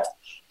in depth.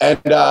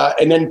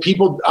 And then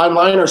people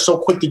online are so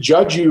quick to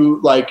judge you,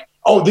 like,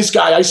 oh, this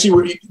guy, I see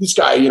where this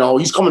guy,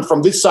 he's coming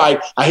from this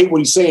side. I hate what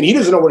he's saying. He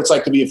doesn't know what it's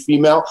like to be a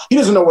female. He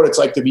doesn't know what it's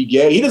like to be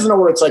gay. He doesn't know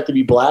what it's like to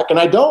be black. And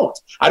I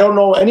don't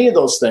know any of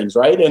those things,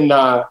 right? And,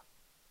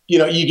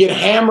 you get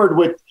hammered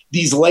with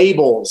these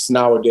labels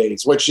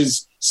nowadays, which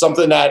is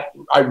something that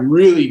I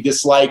really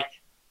dislike.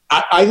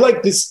 I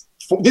like this.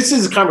 This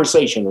is a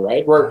conversation,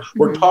 right? We're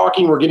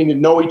talking, we're getting to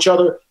know each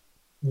other.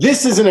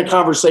 This isn't a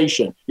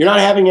conversation. You're not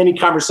having any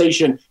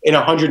conversation in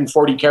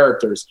 140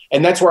 characters.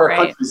 And that's where our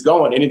country is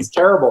going. And it's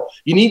terrible.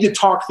 You need to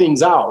talk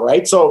things out,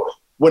 right? So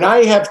when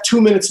I have 2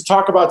 minutes to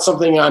talk about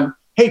something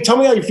hey, tell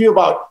me how you feel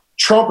about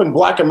Trump and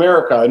Black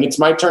America, and it's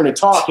my turn to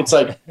talk, it's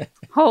like,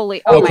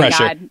 holy, oh my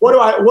God.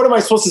 What am I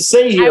supposed to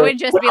say here? I would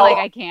just be like,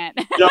 I can't.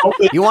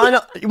 You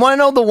want to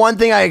know the one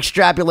thing I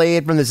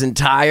extrapolated from this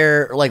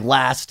entire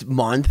last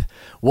month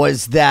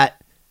was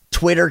that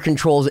Twitter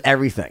controls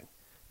everything.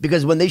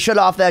 Because when they shut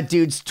off that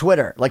dude's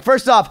Twitter,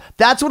 first off,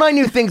 that's when I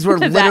knew things were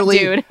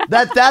literally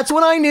that's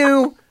when I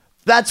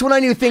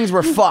knew things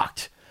were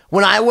fucked.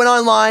 When I went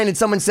online and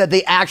someone said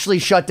they actually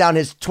shut down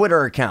his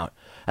Twitter account.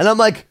 And I'm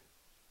like,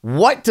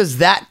 what does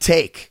that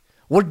take?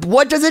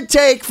 What does it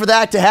take for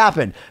that to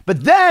happen?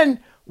 But then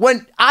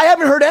when I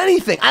haven't heard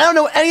anything, I don't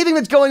know anything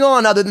that's going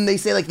on other than they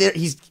say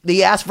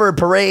he asked for a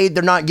parade.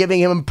 They're not giving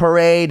him a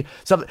parade.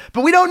 Something,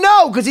 but we don't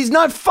know because he's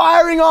not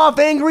firing off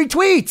angry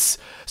tweets.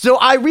 So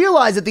I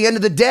realize at the end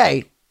of the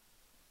day,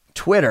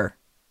 Twitter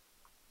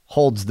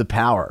holds the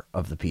power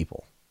of the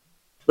people.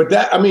 But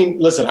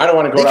listen, I don't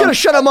want to go. They could have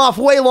shut him off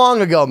way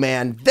long ago,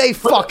 man. They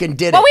fucking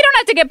did it. Well, we don't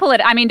have to get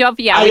political. We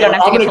don't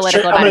have to get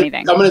political about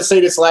anything. I'm going to say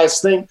this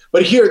last thing,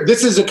 but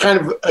this is a kind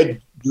of a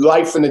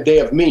life in the day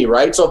of me,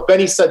 right? So if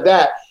Benny said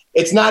that,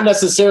 it's not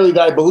necessarily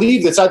that I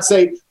believe this. I'd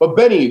say, but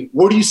Benny,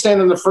 where do you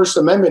stand on the First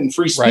Amendment and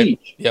free speech? Right.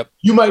 Yep.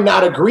 You might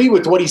not agree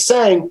with what he's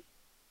saying,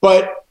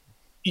 but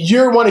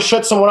you want to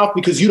shut someone off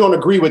because you don't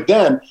agree with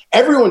them.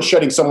 Everyone's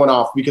shutting someone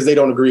off because they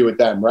don't agree with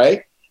them,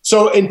 right?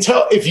 So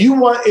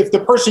if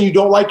the person you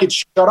don't like gets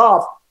shut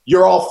off,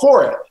 you're all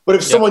for it. But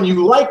if someone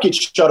you like gets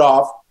shut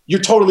off, you're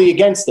totally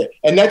against it.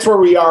 And that's where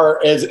we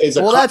are as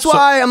a well, that's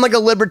why I'm like a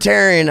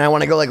libertarian. I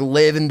want to go like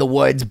live in the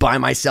woods by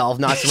myself,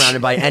 not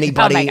surrounded by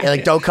anybody.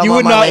 Like, don't come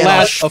on my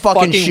land. I'll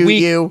fucking shoot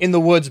you in the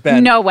woods,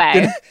 Ben. No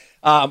way.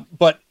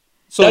 But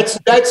so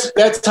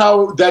that's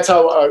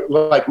how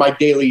like my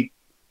daily,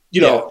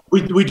 you know,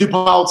 we do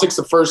politics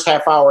the first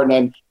half hour and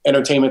then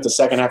entertainment the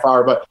second half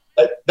hour. But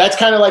that's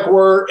kind of like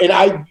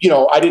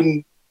I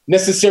didn't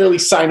necessarily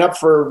sign up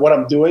for what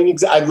I'm doing.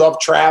 I love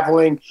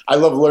traveling. I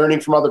love learning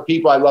from other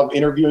people. I love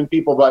interviewing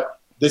people, but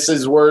this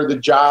is where the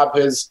job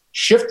has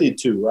shifted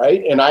to,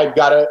 right? And I've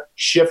got to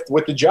shift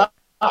with the job.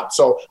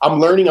 So I'm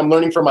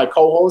learning from my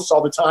co-hosts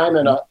all the time.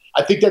 And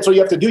I think that's what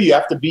you have to do. You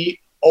have to be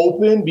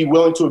open, be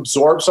willing to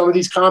absorb some of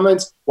these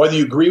comments, whether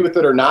you agree with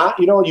it or not.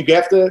 You know, you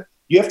have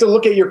to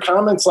look at your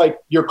comments like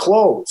your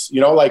clothes,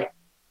 you know, like,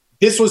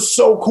 this was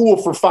so cool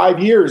for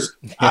 5 years.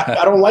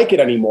 I don't like it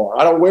anymore.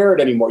 I don't wear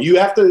it anymore. You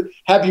have to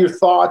have your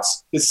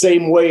thoughts the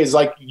same way as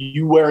like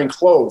you wearing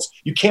clothes.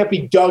 You can't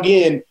be dug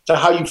in to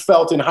how you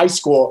felt in high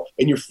school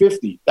and you're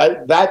 50.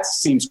 That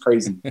seems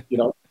crazy, you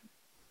know?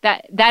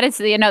 That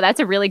is, you know, that's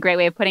a really great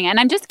way of putting it. And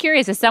I'm just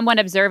curious, as someone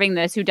observing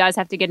this who does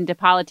have to get into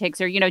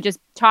politics or, you know, just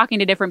talking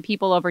to different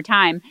people over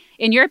time,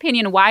 in your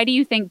opinion, why do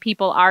you think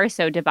people are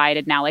so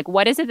divided now? Like,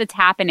 what is it that's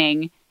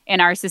happening in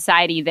our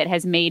society that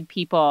has made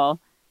people,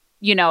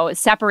 you know,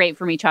 separate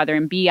from each other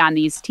and be on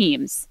these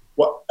teams?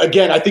 Well,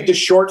 again, I think the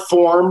short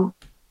form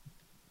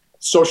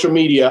social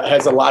media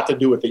has a lot to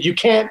do with it. You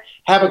can't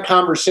have a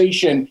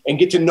conversation and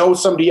get to know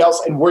somebody else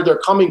and where they're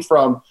coming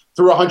from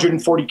through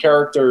 140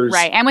 characters.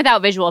 Right. And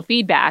without visual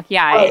feedback.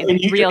 Yeah.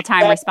 Right.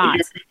 Real-time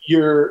response.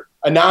 You're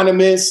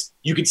anonymous.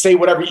 You could say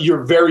whatever.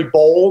 You're very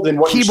bold in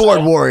what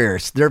keyboard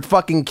warriors. They're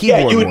fucking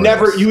keyboard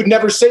warriors. You would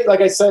never say, like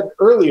I said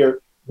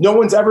earlier, no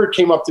one's ever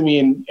came up to me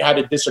and had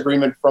a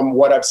disagreement from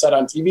what I've said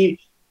on TV.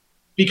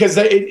 Because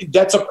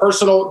that's a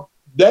personal,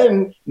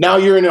 then now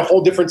you're in a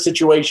whole different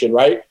situation,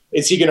 right?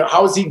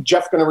 How is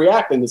Jeff going to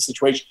react in this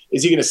situation?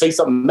 Is he going to say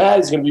something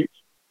mad?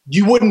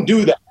 You wouldn't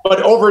do that.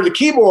 But over the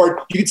keyboard,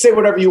 you could say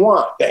whatever you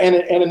want. The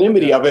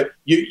anonymity of it,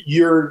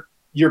 you're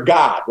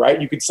God, right?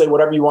 You could say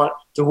whatever you want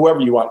to whoever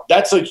you want.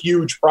 That's a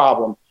huge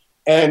problem.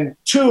 And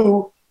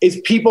two is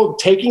people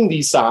taking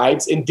these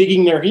sides and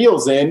digging their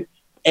heels in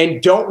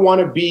and don't want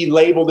to be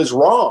labeled as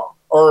wrong.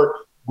 Or,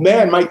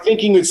 man, my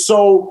thinking is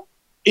so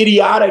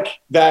idiotic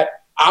that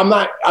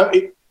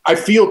I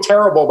feel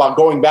terrible about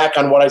going back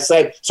on what I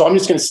said. So I'm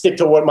just going to stick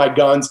to my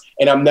guns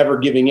and I'm never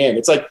giving in.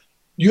 It's like,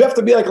 you have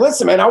to be like,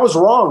 listen, man, I was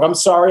wrong. I'm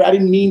sorry. I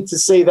didn't mean to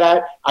say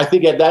that. I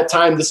think at that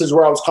time, this is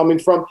where I was coming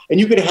from. And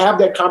you could have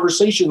that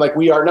conversation like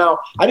we are now.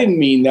 I didn't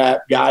mean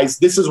that, guys.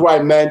 This is what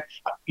I meant.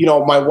 You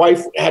know, my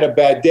wife had a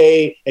bad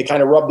day. It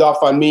kind of rubbed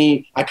off on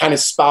me. I kind of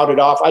spouted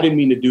off. I didn't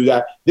mean to do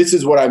that. This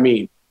is what I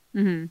mean.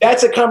 Mm-hmm.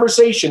 That's a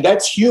conversation.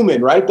 That's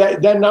human, right?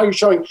 That now you're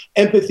showing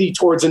empathy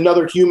towards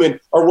another human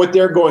or what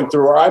they're going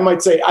through. Or I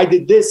might say, I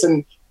did this.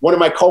 And one of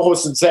my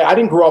co-hosts would say, I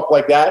didn't grow up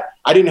like that.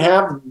 I didn't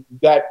have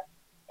that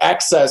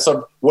access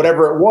of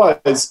whatever it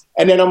was.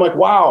 And then I'm like,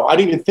 wow, I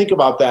didn't even think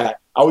about that.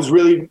 I was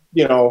really,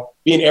 you know,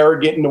 being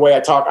arrogant in the way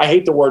I talk. I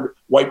hate the word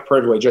white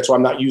privilege. That's why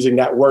I'm not using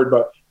that word,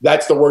 but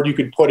that's the word you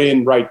could put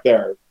in right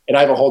there. And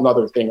I have a whole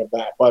nother thing of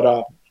that.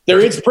 But there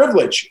is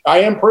privilege. I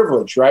am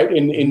privileged, right?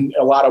 In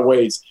a lot of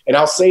ways. And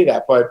I'll say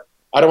that, but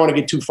I don't want to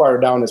get too far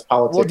down this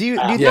politics. Well, do you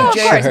think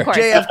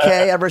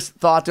JFK ever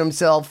thought to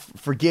himself,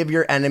 forgive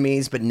your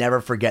enemies, but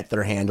never forget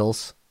their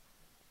handles?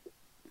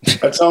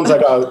 That sounds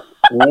like a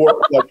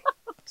war,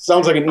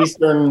 sounds like an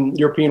Eastern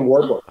European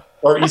war book.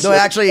 No,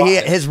 actually,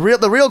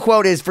 the real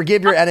quote is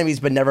 "Forgive your enemies,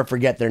 but never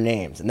forget their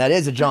names," and that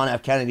is a John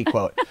F. Kennedy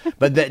quote.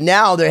 But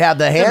now they have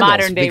the handles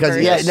modern day because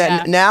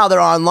version. Now they're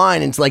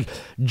online. And it's like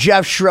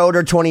Jeff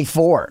Schroeder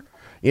 24.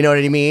 You know what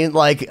I mean?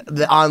 Like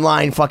the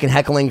online fucking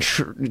heckling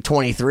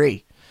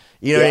 23.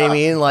 You know what I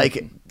mean?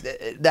 Like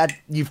that.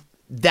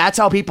 That's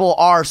how people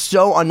are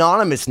so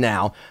anonymous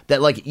now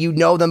that like you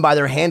know them by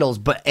their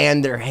handles,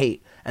 and their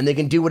hate, and they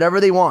can do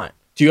whatever they want.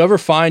 Do you ever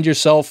find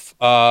yourself,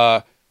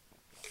 I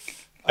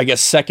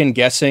guess, second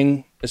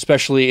guessing,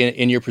 especially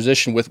in your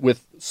position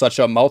with such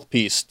a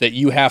mouthpiece, that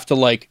you have to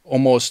like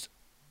almost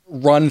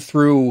run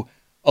through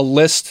a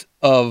list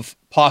of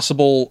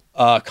possible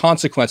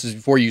consequences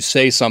before you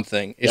say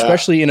something,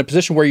 especially in a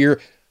position where you're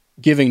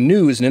giving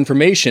news and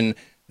information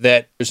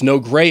that there's no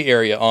gray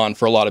area on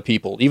for a lot of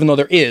people, even though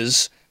there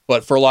is,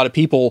 but for a lot of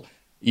people,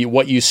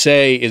 what you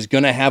say is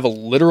going to have a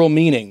literal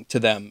meaning to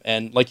them.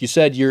 And like you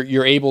said,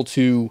 you're able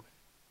to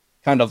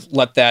kind of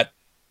let that,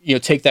 you know,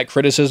 take that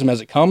criticism as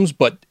it comes,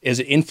 but has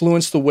it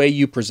influenced the way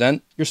you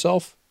present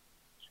yourself?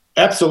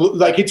 Absolutely.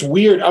 Like, it's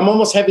weird. I'm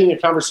almost having a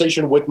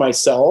conversation with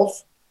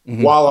myself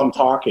while I'm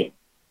talking.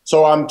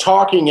 So I'm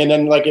talking, and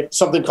then like if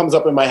something comes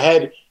up in my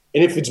head,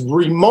 and if it's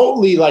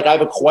remotely like I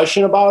have a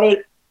question about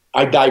it,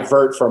 I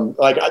divert from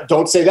like,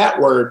 don't say that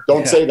word.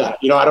 Don't say that.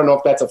 You know, I don't know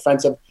if that's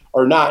offensive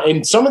or not.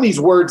 And some of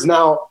these words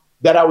now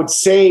that I would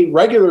say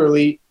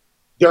regularly,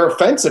 they're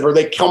offensive, or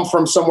they come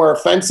from somewhere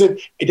offensive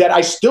that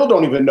I still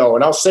don't even know.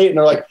 And I'll say it and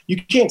they're like,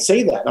 you can't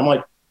say that. And I'm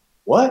like,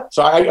 what?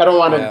 So I don't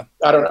want to,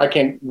 I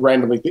can't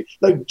randomly think,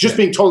 like just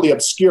being totally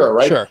obscure,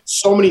 right? Sure.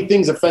 So many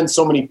things offend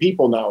so many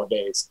people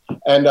nowadays.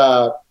 And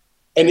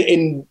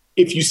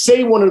if you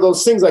say one of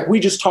those things, like we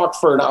just talked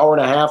for an hour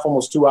and a half,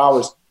 almost 2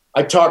 hours,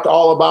 I talked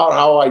all about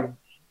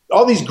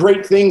all these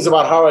great things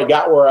about how I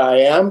got where I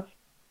am,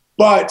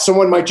 but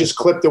someone might just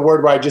clip the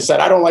word where I just said,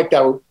 I don't like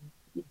that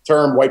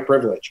term white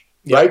privilege.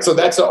 Yeah. Right. So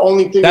that's the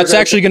only thing. That's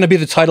actually going to be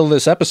the title of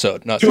this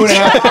episode.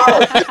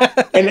 2.5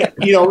 hours.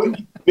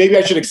 And, maybe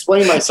I should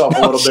explain myself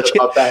a little bit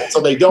about that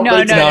so they don't.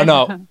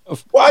 No.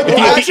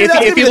 Well, actually, that's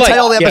going to be the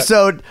title of the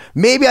episode.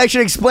 Maybe I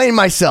should explain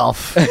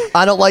myself.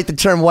 I don't like the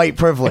term white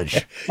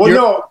privilege.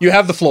 Well, you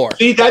have the floor.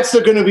 See, that's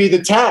going to be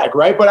the tag,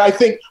 right? But I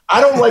think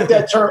I don't like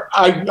that term.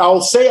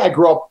 I'll say I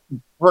grew up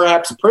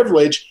perhaps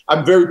privileged.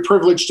 I'm very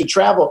privileged to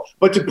travel,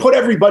 but to put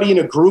everybody in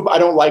a group, I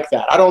don't like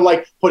that. I don't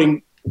like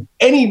putting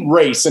any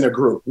race in a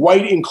group,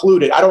 white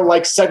included. I don't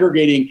like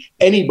segregating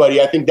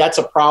anybody. I think that's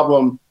a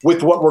problem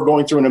with what we're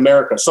going through in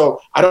America.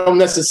 So I don't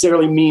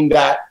necessarily mean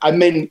that. I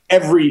mean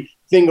every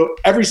single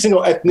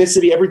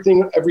ethnicity,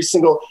 every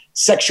single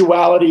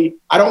sexuality.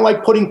 I don't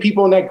like putting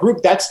people in that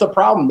group. That's the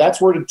problem.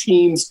 That's where the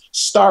teams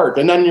start.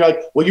 And then you're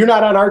like, well, you're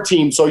not on our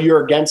team, so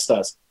you're against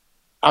us.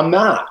 I'm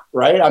not,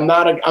 right? I'm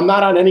not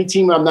on any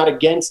team. I'm not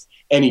against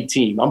any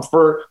team. I'm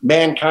for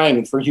mankind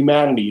and for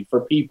humanity and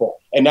for people.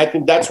 And I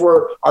think that's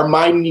where our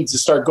mind needs to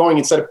start going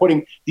instead of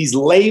putting these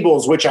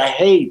labels, which I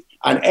hate,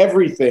 on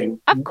everything.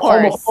 Of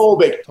course.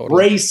 Homophobic,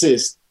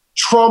 racist,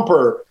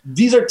 Trumper.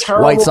 These are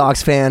terrible. White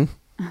Sox fan.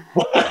 No,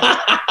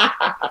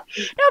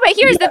 but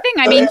here's the thing.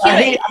 I mean,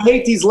 I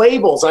hate these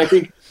labels. I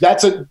think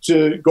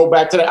to go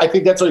back to that, I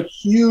think that's a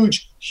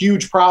huge,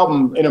 huge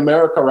problem in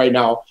America right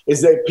now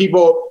is that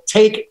people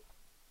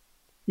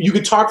you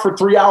could talk for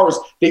 3 hours.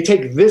 They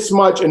take this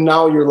much and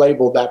now you're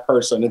labeled that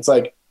person. It's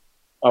like,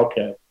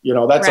 okay,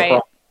 that's a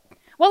problem.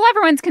 Well,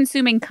 everyone's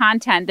consuming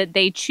content that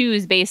they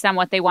choose based on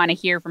what they want to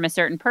hear from a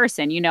certain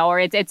person, or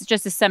it's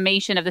just a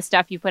summation of the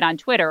stuff you put on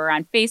Twitter or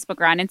on Facebook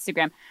or on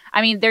Instagram.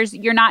 I mean,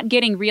 you're not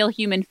getting real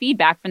human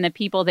feedback from the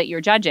people that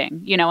you're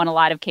judging, in a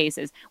lot of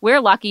cases. We're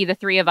lucky, the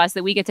three of us,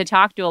 that we get to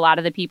talk to a lot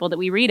of the people that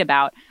we read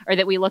about or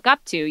that we look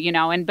up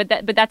to,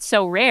 but that's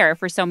so rare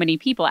for so many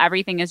people.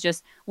 Everything is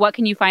just, what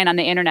can you find on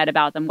the internet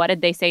about them? What did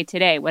they say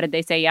today? What did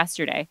they say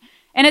yesterday?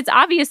 And it's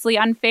obviously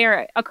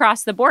unfair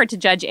across the board to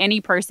judge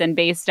any person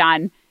based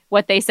on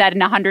what they said in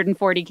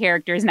 140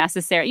 characters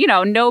necessary.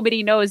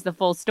 Nobody knows the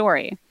full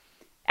story.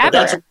 Ever.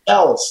 That's what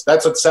sells.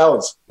 That's what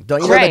sells.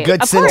 Don't you know that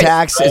good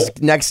syntax is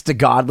next to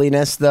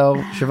godliness, though,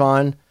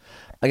 Siobhan?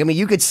 Like, I mean,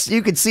 you could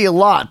see a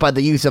lot by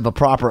the use of a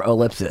proper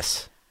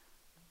ellipsis.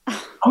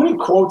 How many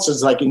quotes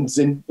is like in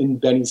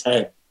Benny's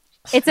head?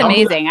 It's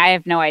amazing. I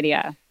have no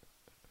idea.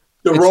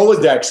 The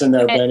Rolodex in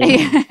there,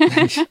 Benny.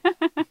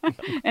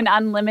 An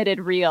unlimited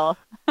reel.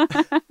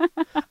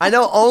 I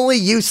know only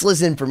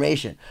useless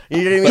information. You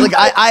know what I mean? Like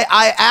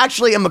I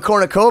actually am a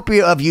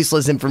cornucopia of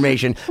useless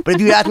information. But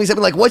if you ask me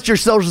something like, "What's your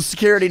social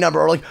security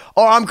number?" or like,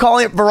 "Oh, I'm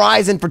calling it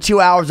Verizon for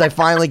 2 hours," I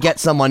finally get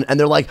someone, and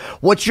they're like,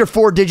 "What's your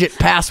 4-digit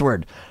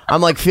password?"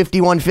 I'm like,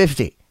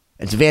 5150.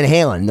 It's Van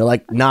Halen. And they're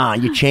like, "Nah,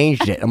 you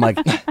changed it." I'm like,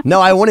 "No,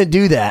 I wouldn't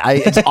do that.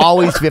 It's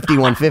always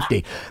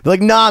 5150. They're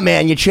like, "Nah,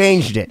 man, you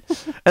changed it."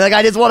 And like,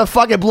 I just want to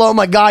fucking blow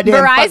my goddamn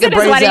fucking brains out.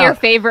 Verizon is one of your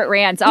favorite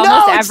rants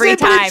almost every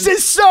time. It's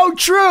just so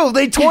true.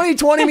 They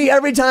 2020 me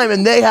every time,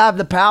 and they have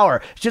the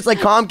power. It's just like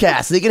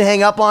Comcast. They can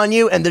hang up on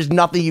you, and there's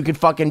nothing you can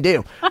fucking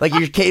do. Like,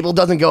 your cable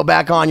doesn't go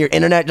back on, your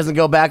internet doesn't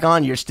go back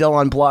on, you're still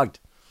unplugged.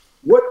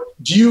 How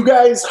do you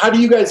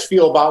guys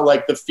feel about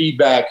like the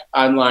feedback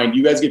online? Do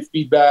you guys get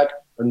feedback?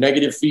 Or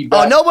negative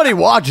feedback? Oh, nobody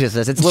watches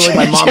this. It's literally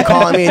my mom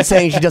calling me and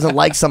saying she doesn't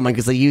like someone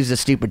because they use a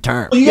stupid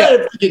term. Well, you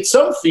gotta get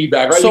some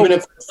feedback, right? So, even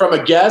if it's from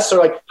a guest, or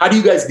like, how do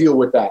you guys deal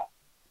with that?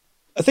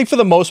 I think for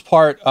the most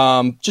part,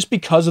 just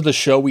because of the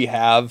show we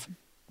have,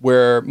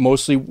 where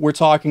mostly we're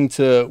talking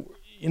to,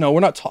 we're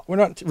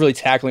not really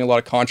tackling a lot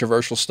of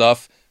controversial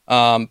stuff.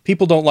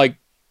 People don't like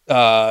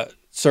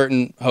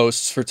certain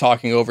hosts for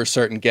talking over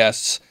certain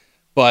guests.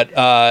 But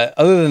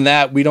other than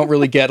that, we don't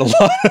really get a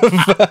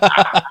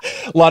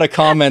lot of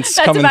comments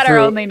coming through. That's about our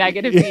only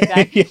negative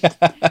feedback. Yeah.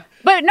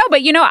 But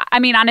I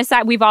mean, on a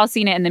side, we've all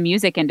seen it in the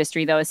music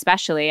industry, though,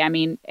 especially. I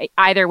mean,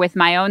 either with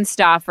my own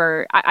stuff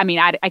or,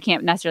 I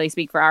can't necessarily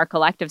speak for our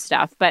collective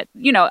stuff, but,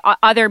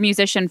 other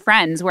musician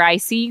friends where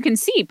you can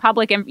see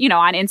public, on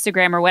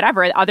Instagram or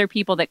whatever, other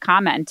people that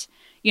comment.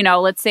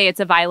 Let's say it's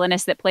a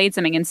violinist that played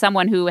something and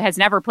someone who has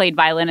never played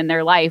violin in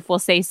their life will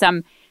say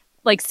some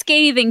like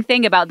scathing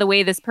thing about the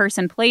way this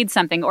person played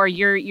something, or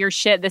you're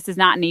shit, this is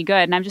not any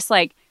good. And I'm just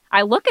like,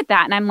 I look at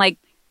that and I'm like,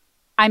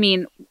 I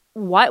mean,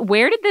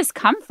 where did this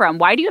come from?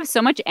 Why do you have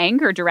so much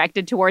anger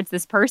directed towards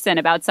this person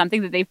about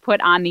something that they've put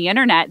on the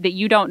internet that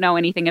you don't know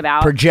anything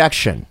about?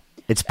 Projection.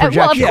 It's projection.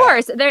 Well, of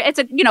course, it's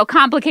a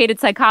complicated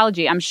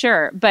psychology, I'm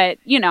sure. But,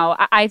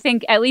 I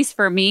think at least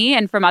for me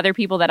and from other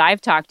people that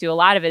I've talked to, a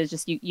lot of it is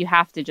just you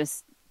have to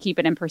just keep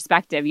it in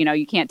perspective.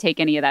 You can't take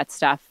any of that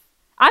stuff.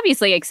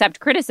 Obviously, accept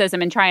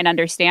criticism and try and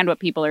understand what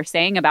people are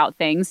saying about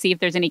things. See if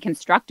there's any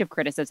constructive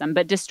criticism.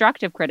 But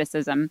destructive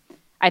criticism,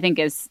 I think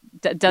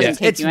doesn't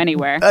take you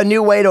anywhere. A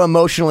new way to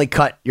emotionally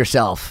cut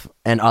yourself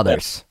and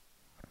others.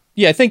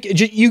 Yeah, I think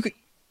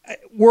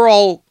we're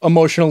all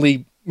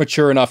emotionally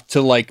mature enough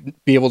to like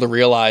be able to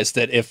realize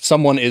that if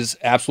someone is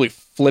absolutely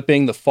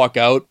flipping the fuck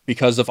out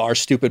because of our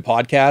stupid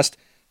podcast,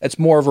 it's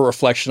more of a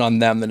reflection on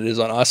them than it is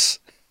on us.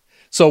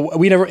 So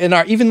we never,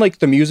 even like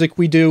the music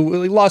we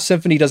do, Lost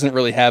Symphony doesn't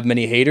really have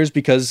many haters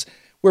because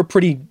we're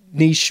pretty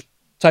niche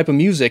type of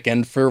music,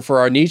 and for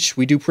our niche,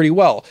 we do pretty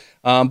well.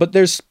 But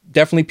there's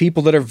definitely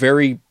people that are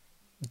very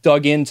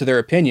dug into their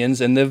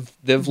opinions, and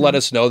they've let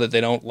us know that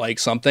they don't like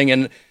something.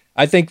 And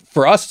I think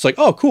for us, it's like,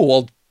 oh, cool.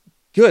 Well,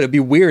 good. It'd be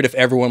weird if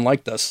everyone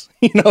liked us.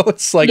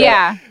 It's like,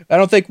 I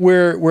don't think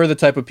we're the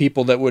type of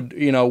people that would,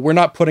 we're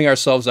not putting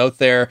ourselves out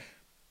there,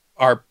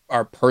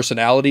 our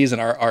personalities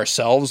and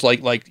ourselves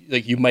like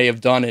you may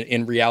have done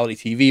in reality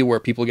TV where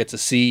people get to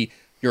see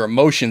your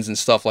emotions and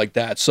stuff like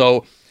that.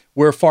 So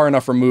we're far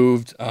enough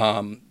removed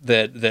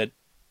that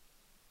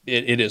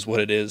it is what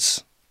it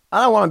is.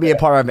 I don't want to be a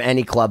part of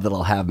any club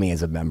that'll have me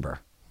as a member.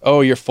 Oh,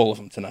 you're full of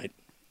them tonight.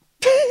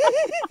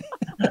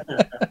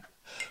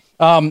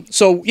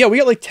 So yeah, we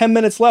got like 10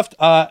 minutes left.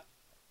 I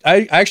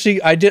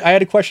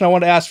had a question I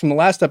wanted to ask from the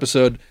last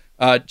episode.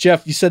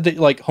 Jeff, you said that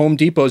like Home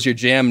Depot's your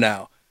jam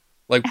now.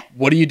 Like,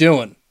 what are you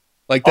doing?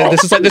 Like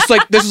this is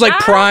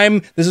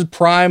prime. This is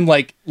prime.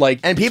 Like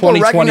and people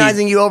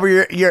recognizing you over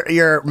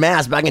your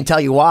mask. But I can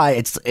tell you why.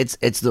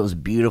 It's those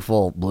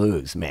beautiful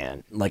blues,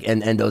 man. Like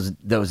and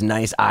those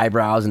nice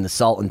eyebrows and the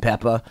salt and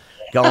pepper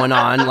going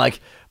on. Like,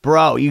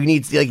 bro, you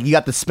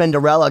got the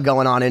Spinderella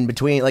going on in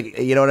between. Like,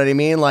 you know what I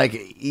mean? Like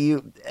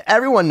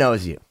everyone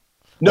knows you.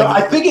 No,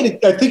 I think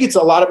it's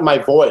a lot of my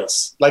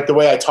voice, like the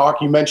way I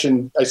talk. You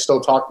mentioned I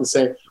still talk the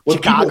same. When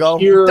Chicago,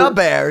 hear the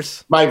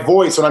Bears, my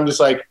voice, and I'm just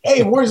like,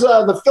 hey, where's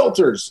the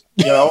filters?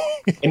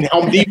 In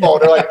Home Depot,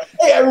 they're like,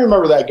 hey, I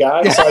remember that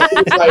guy. So I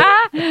think it's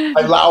like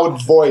my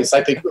loud voice.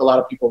 I think a lot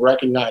of people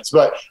recognize,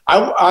 but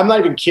I'm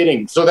not even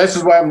kidding. So this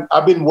is why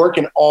I've been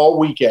working all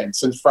weekend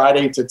since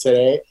Friday to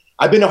today.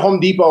 I've been to Home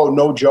Depot,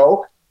 no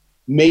joke,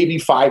 maybe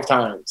 5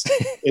 times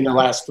in the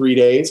last 3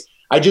 days.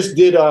 I just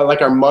did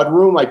like our mud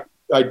room, I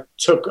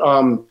took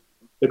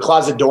the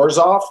closet doors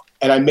off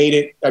and I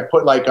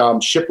put like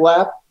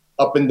shiplap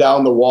up and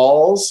down the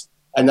walls.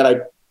 And then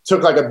I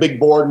took like a big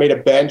board, made a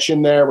bench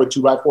in there with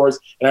 2x4s.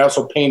 And I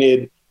also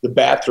painted the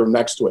bathroom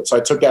next to it. So I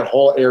took that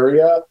whole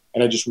area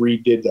and I just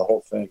redid the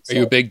whole thing. Are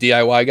you a big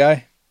DIY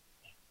guy?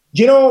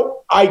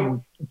 I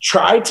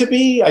try to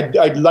be.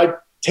 I like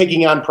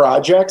taking on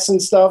projects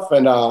and stuff.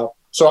 And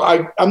so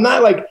I'm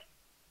not like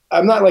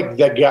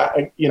that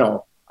guy,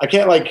 I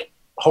can't like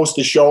host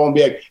a show and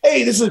be like,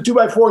 hey, this is a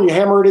 2x4 and you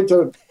hammer it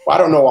into, I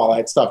don't know all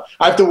that stuff.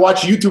 I have to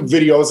watch YouTube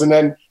videos. And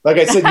then, like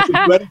I said, you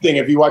can do anything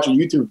if you watch a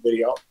YouTube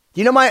video.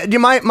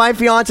 My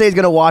fiance is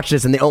going to watch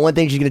this and the only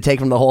thing she's going to take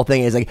from the whole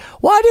thing is like,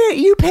 why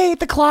didn't you paint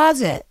the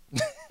closet?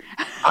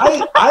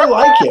 I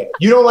like it.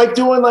 You don't like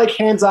doing like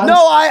hands-on? No,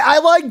 I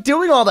like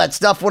doing all that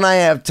stuff when I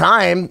have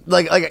time.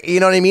 Like, you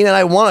know what I mean? And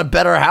I want a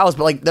better house,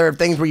 but like there are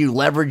things where you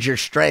leverage your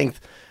strength.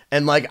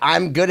 And like,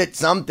 I'm good at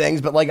some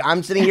things, but like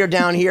I'm sitting here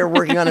down here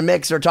working on a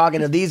mix or talking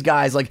to these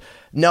guys. Like,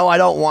 no, I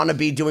don't want to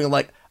be doing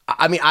like,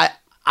 I mean,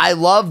 I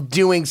love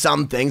doing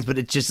some things, but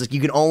it's just like, you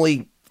can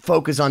only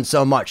focus on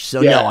so much.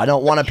 So no, I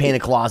don't want to paint a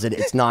closet.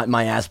 It's not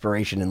my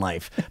aspiration in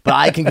life, but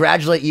I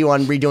congratulate you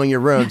on redoing your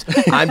rooms.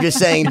 I'm just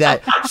saying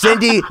that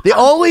Cindy, the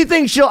only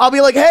thing I'll be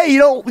like, hey, you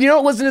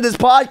don't listen to this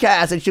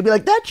podcast. And she'll be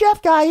like, that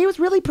Jeff guy, he was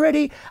really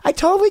pretty. I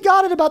totally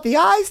got it about the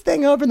eyes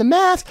thing over the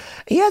mask.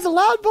 He has a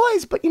loud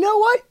voice, but you know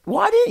what?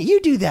 Why didn't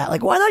you do that?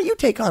 Like, why don't you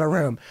take on a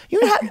room? Do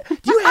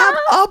you have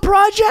a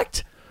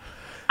project?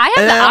 I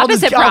have the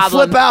opposite problem. I'll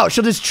flip out.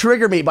 She'll just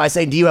trigger me by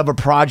saying, do you have a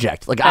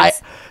project? Like,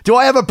 do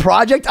I have a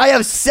project? I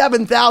have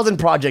 7,000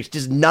 projects.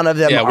 Just none of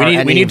them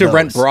are we need to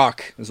rent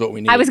Brock is what we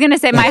need. I was going to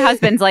say, my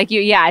husband's like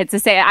you. Yeah, it's to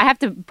say, I have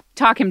to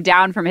talk him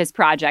down from his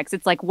projects.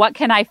 It's like, what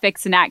can I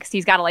fix next?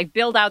 He's got to like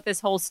build out this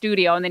whole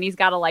studio, and then he's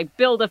got to like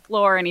build a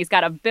floor, and he's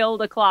got to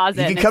build a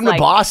closet. You can come to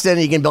Boston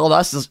and you can build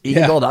us. You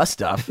can build us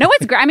stuff. No,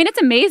 it's great. I mean,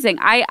 it's amazing.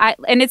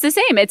 And it's the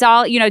same. It's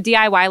all,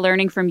 DIY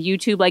learning from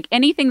YouTube. Like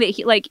anything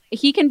that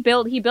he can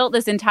build. He built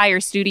this entire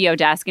studio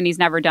desk, and he's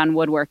never done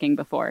woodworking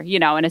before.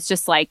 And it's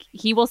just like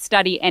he will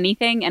study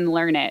anything and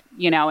learn it.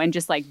 And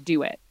just like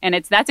do it. And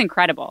that's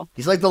incredible.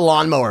 He's like the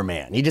lawnmower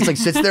man. He just like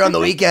sits there on the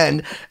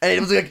weekend, and it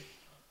was like.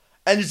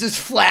 And it's just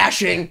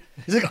flashing.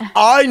 He's like,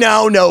 I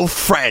now know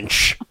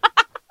French.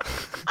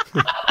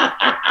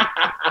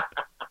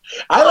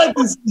 I like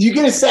this. You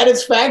get a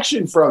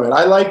satisfaction from it.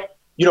 I like,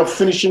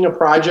 finishing a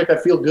project. I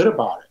feel good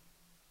about it.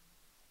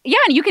 Yeah,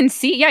 and you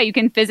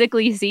can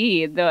physically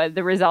see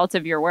the results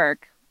of your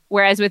work.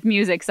 Whereas with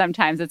music,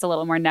 sometimes it's a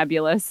little more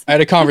nebulous. I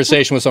had a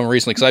conversation with someone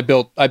recently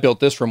because I built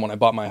this room when I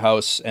bought my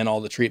house and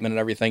all the treatment and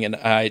everything. And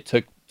I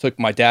took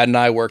my dad and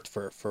I worked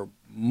for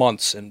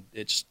months, and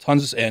it's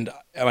tons. And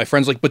my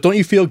friend's like, but don't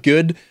you feel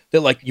good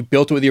that like you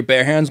built it with your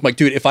bare hands? I'm like,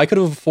 dude, if I could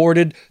have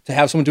afforded to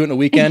have someone do it in a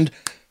weekend,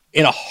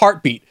 in a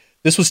heartbeat.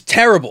 This was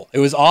terrible. It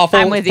was awful.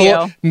 I'm with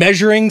you.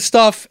 Measuring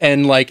stuff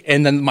and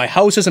then my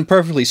house isn't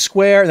perfectly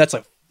square. And that's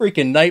like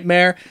freaking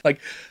nightmare. Like,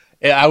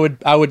 I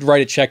would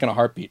write a check in a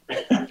heartbeat.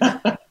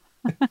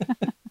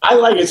 I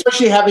like it,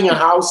 especially having a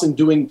house and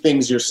doing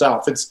things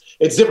yourself. It's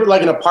different.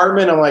 Like an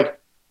apartment, I'm like,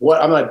 what?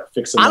 I'm not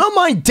fixing. I don't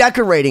mind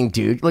decorating,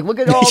 dude. Like, look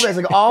at all this.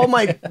 Like, all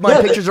my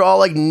pictures are all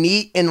like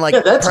neat and like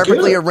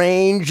perfectly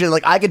arranged, and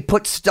like I could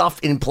put stuff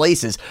in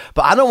places.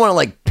 But I don't want to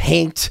like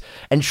paint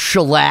and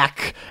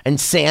shellac and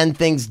sand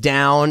things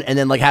down, and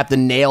then like have to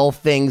nail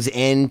things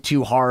in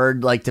too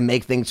hard, like to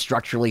make things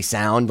structurally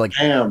sound. Like,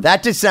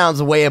 that just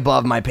sounds way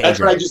above my pay grade. That's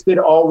what I just did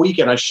all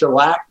weekend. I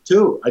shellacked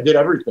too. I did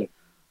everything.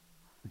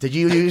 Did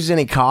you use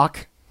any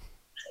caulk?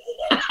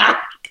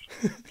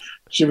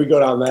 Should we go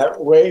down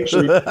that way?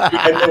 Should we end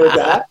it with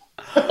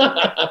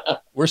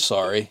that? We're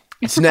sorry.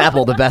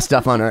 Snapple, the best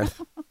stuff on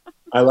earth.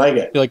 I like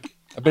it. I feel like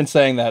I've been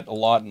saying that a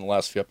lot in the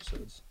last few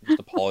episodes. Just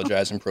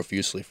apologizing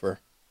profusely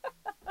for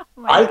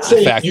I'd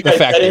say the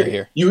fact you're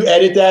here. You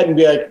edit that and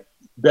be like,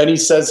 Benny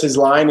says his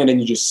line, and then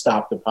you just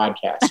stop the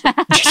podcast.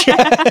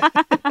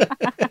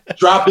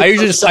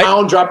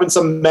 Dropping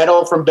some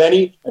metal from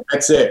Benny, and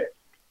that's it.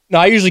 No,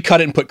 I usually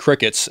cut it and put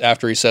crickets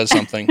after he says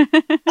something.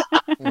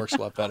 It works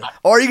a lot better.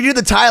 Or you can do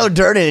the Tyler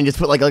Durden and just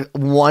put like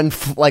one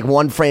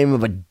frame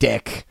of a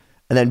dick,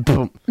 and then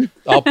boom.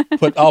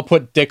 I'll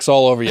put dicks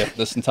all over you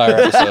this entire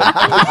episode.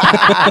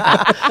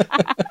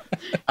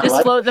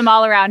 Just float them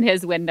all around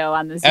his window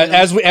on the Zoom.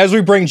 As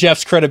we bring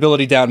Jeff's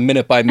credibility down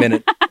minute by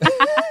minute.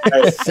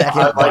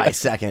 Second by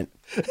second.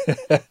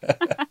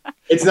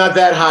 It's not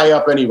that high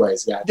up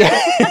anyways, guys.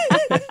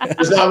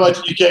 There's not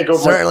much you can't go.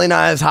 Certainly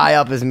not as high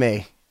up as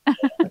me.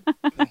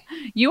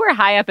 You were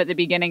high up at the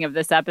beginning of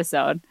this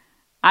episode.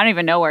 I don't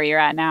even know where you're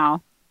at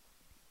now.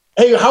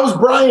 Hey, how's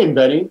Brian,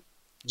 Benny?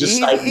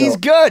 He's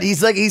good.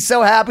 He's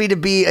so happy to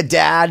be a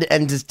dad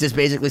and just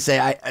basically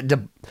say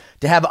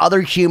to have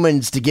other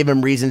humans to give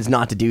him reasons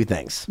not to do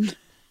things.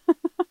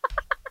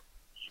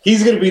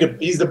 He's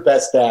the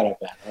best dad at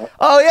that. Huh?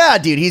 Oh yeah,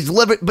 dude. He's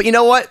living. But you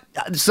know what?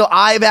 So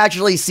I've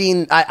actually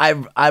seen.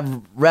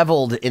 I've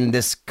reveled in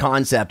this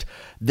concept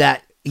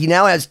that he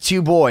now has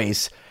 2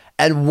 boys.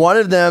 And one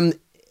of them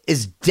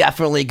is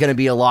definitely going to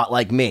be a lot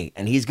like me.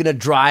 And he's going to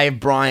drive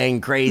Brian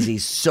crazy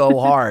so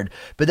hard.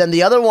 But then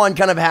the other one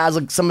kind of has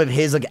like some of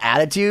his like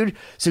attitude.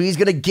 So he's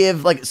going to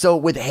give like, so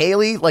with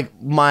Haley,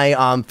 like my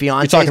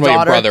fiance's You're talking daughter, about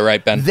your brother,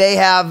 right, Ben? They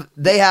have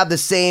the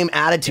same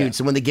attitude. Yeah.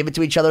 So when they give it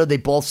to each other, they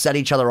both set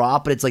each other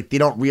off. But it's like they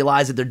don't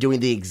realize that they're doing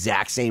the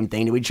exact same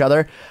thing to each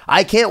other.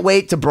 I can't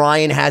wait till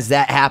Brian has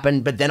that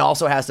happen, but then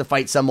also has to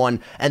fight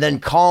someone and then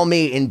call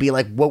me and be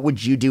like, what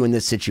would you do in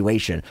this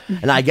situation?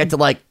 And I get to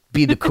like,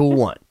 be the cool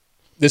one.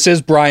 This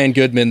is Brian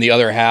Goodman, the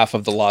other half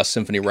of the Lost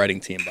Symphony writing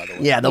team, by the way.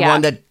 Yeah, the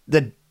one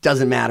that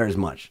doesn't matter as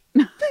much.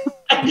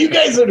 You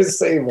guys are the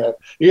same, man.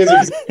 You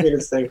guys are the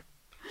same.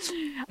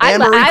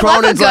 Anne-Marie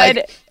Cronin's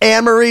like,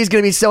 Anne-Marie's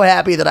going to be so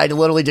happy that I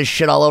literally just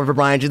shit all over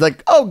Brian. She's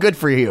like, oh, good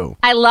for you.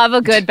 I love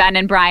a good Ben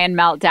and Brian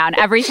meltdown.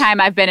 Every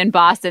time I've been in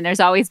Boston, there's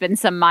always been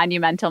some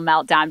monumental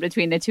meltdown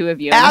between the two of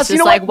you. And it's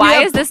just like,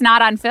 why is this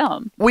not on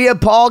film? We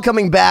have Paul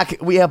coming back.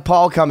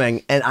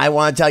 And I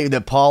want to tell you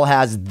that Paul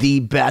has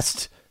the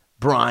best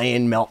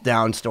Brian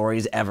meltdown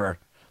stories ever.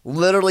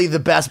 Literally the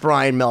best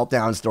Brian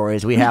meltdown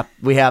stories. We have.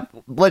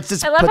 Let's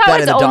just. I love put how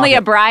that it's in the only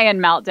docket. a Brian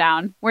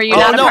meltdown. Were you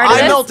not a part of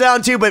this? I melt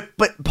down too, but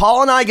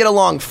Paul and I get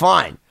along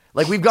fine.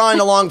 Like we've gotten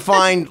along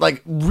fine.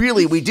 Like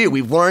really, we do.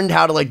 We've learned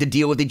how to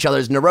deal with each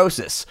other's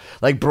neurosis.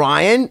 Like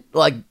Brian,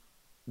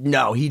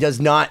 no, he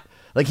does not.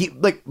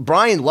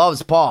 Brian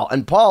loves Paul,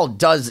 and Paul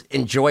does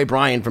enjoy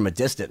Brian from a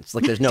distance.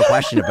 Like, there's no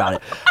question about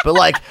it.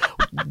 But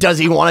does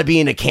he want to be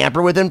in a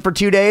camper with him for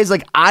 2 days?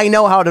 Like, I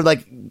know how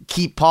to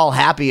keep Paul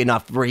happy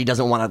enough where he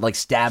doesn't want to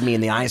stab me in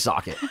the eye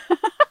socket.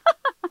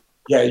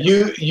 Yeah,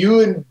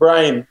 you and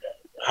Brian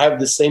have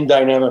the same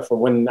dynamic for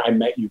when I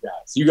met you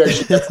guys. You guys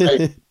should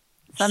definitely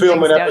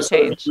film an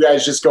episode of you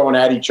guys just going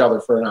at each other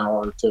for an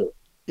hour or two.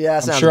 Yeah,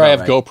 I'm sure I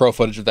have GoPro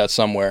footage of that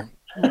somewhere.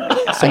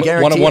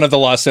 One of the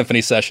Lost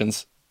Symphony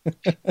sessions.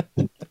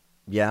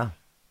 Yeah.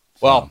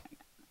 Well,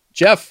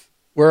 Jeff,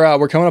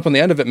 we're coming up on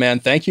the end of it, man.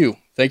 Thank you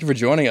for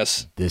joining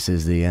us. This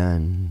is the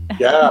end.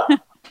 Yeah.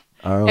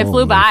 It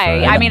flew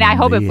by. I mean, I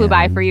hope it flew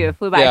by for you. It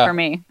flew by for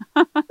me.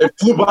 It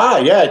flew by.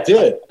 Yeah, it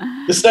did.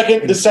 The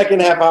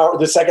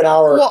second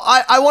hour. Well,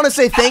 I want to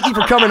say thank you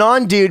for coming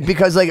on, dude,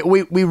 because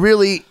we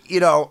really,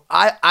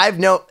 I've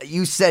known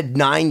you said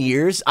 9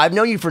 years. I've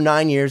known you for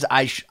 9 years.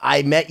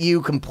 I met you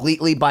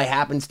completely by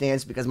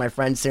happenstance because my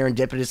friend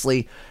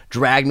serendipitously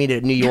dragged me to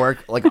New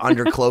York,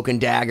 under cloak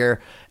and dagger.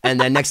 And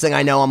then next thing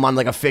I know, I'm on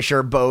a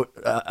fisher boat,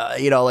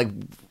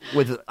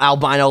 with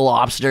albino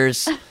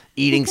lobsters,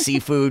 eating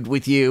seafood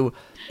with you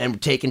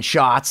and taking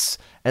shots.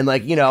 And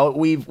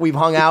we've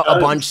hung out a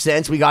bunch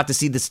since. We got to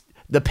see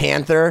the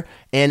Panther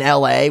in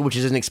LA, which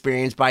is an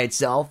experience by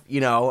itself,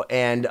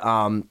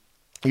 and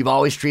you've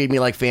always treated me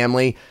like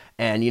family.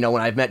 And, you know,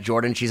 when I've met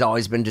Jordan, she's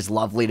always been just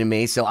lovely to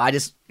me. So I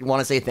just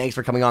want to say thanks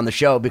for coming on the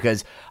show,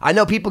 because I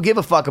know people give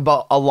a fuck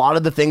about a lot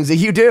of the things that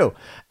you do.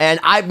 And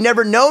I've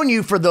never known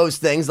you for those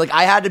things. Like,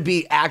 I had to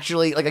be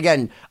actually, like,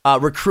 again,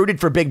 recruited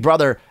for Big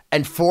Brother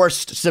and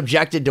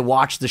subjected to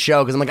watch the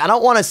show, because I'm like, I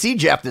don't want to see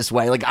Jeff this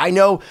way. Like, I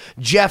know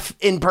Jeff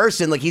in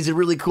person. Like, he's a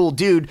really cool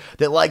dude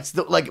that likes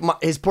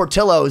his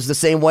Portillo's the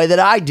same way that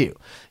I do.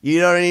 You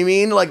know what I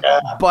mean? Like,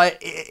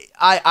 but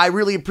I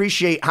really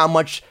appreciate how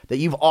much that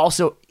you've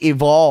also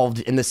evolved,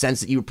 in the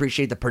sense that you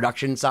appreciate the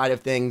production side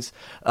of things,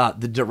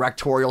 the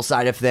directorial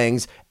side of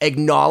things,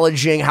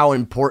 acknowledging how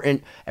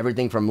important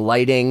everything from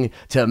lighting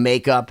to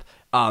makeup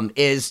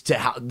is to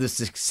how the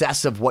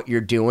success of what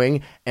you're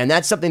doing. And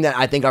that's something that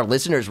I think our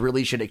listeners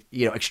really should,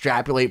 you know,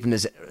 extrapolate from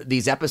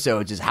these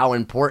episodes, is how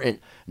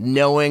important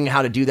knowing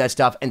how to do that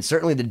stuff, and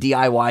certainly the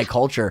DIY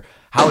culture,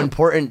 how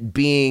important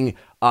being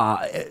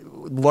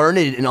learned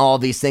in all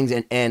of these things,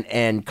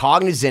 and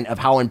cognizant of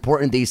how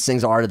important these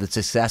things are to the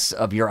success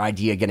of your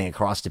idea getting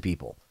across to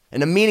people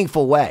in a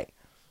meaningful way.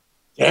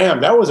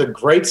 Damn, that was a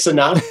great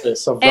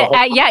synopsis of the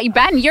whole. Yeah,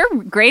 Ben, you're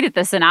great at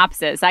the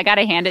synopsis. I got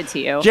to hand it to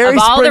you. Jerry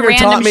of all Springer the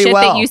random shit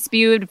well. that you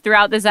spewed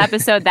throughout this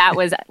episode, that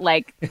was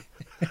like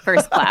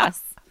first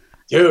class.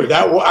 Dude,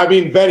 I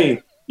mean,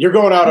 Benny, you're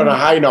going out on a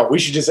high note. We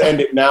should just end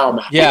it now,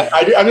 man. Yeah.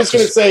 I'm just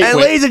going to say. And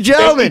ladies and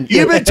gentlemen,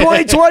 you've been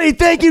 2020.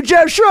 Thank you,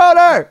 Jeff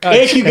Schroeder.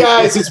 Thank you,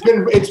 guys. It's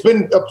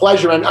been a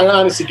pleasure. And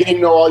honestly, getting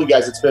to know all you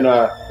guys,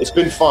 it's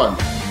been fun.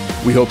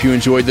 We hope you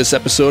enjoyed this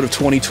episode of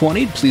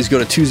 2020. Please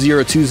go to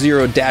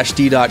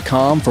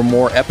 2020-d.com for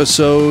more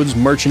episodes,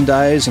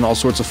 merchandise, and all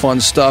sorts of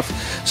fun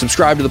stuff.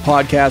 Subscribe to the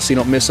podcast so you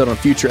don't miss out on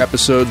future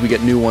episodes. We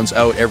get new ones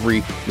out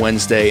every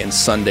Wednesday and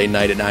Sunday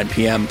night at 9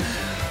 p.m.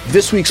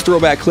 This week's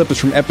throwback clip is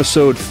from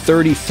episode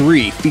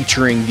 33,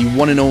 featuring the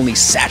one and only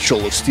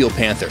Satchel of Steel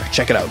Panther.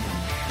 Check it out.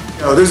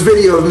 You know, there's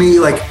video of me,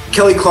 like,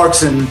 Kelly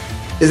Clarkson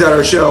is at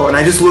our show, and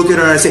I just look at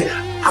her and I say,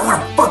 I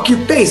want to fuck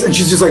your face. And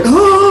she's just like,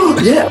 oh,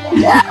 yeah,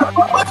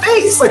 fuck my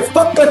face. Like,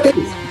 fuck my face.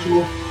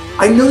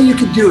 I know you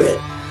can do it.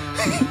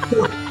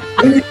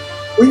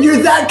 when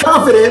you're that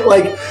confident,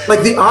 like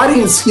the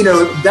audience, you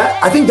know,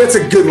 that I think that's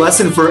a good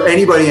lesson for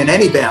anybody in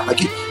any band. Like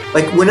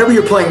whenever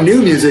you're playing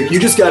new music, you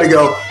just got to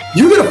go,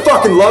 you're going to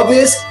fucking love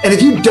this. And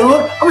if you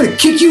don't, I'm going to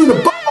kick you in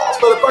the balls,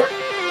 motherfucker.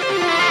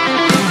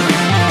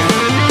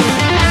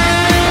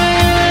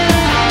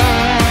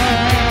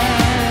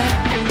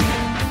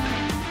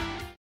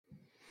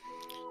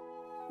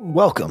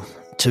 Welcome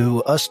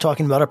to us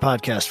talking about our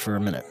podcast for a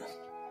minute.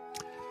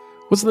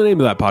 What's the name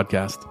of that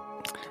podcast?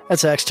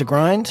 That's Axe to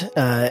Grind,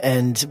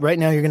 and right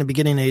now you're going to be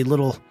getting a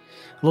little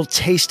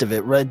taste of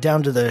it, right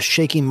down to the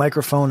shaky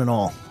microphone and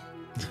all.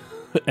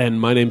 And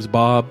my name's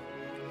Bob.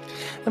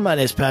 And my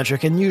name's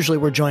Patrick, and usually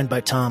we're joined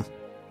by Tom.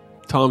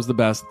 Tom's the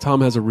best.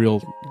 Tom has a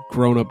real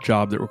grown-up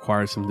job that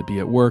requires him to be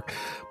at work,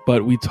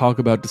 but we talk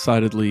about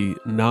decidedly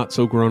not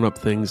so grown-up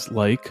things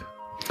like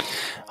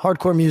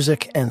hardcore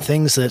music and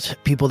things that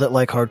people that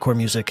like hardcore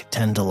music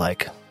tend to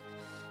like.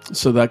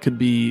 So that could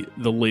be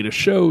the latest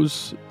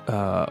shows,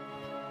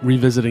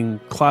 revisiting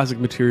classic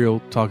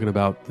material, talking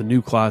about the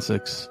new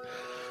classics,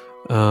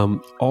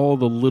 all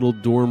the little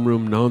dorm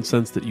room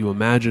nonsense that you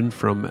imagine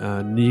from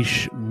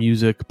niche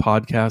music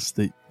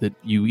podcasts that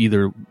you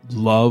either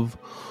love,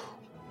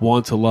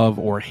 want to love,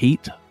 or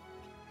hate.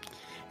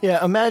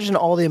 Yeah, imagine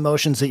all the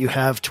emotions that you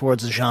have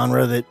towards a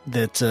genre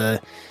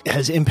that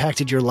has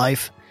impacted your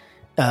life.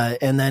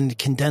 And then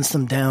condense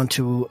them down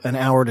to an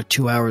hour to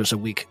 2 hours a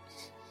week.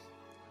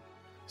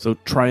 So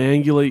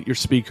triangulate your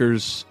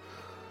speakers.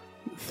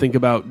 Think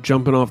about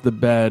jumping off the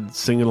bed,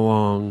 singing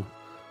along,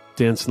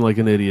 dancing like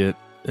an idiot,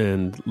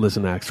 and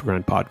listen to Axe to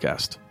Grind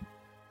podcast.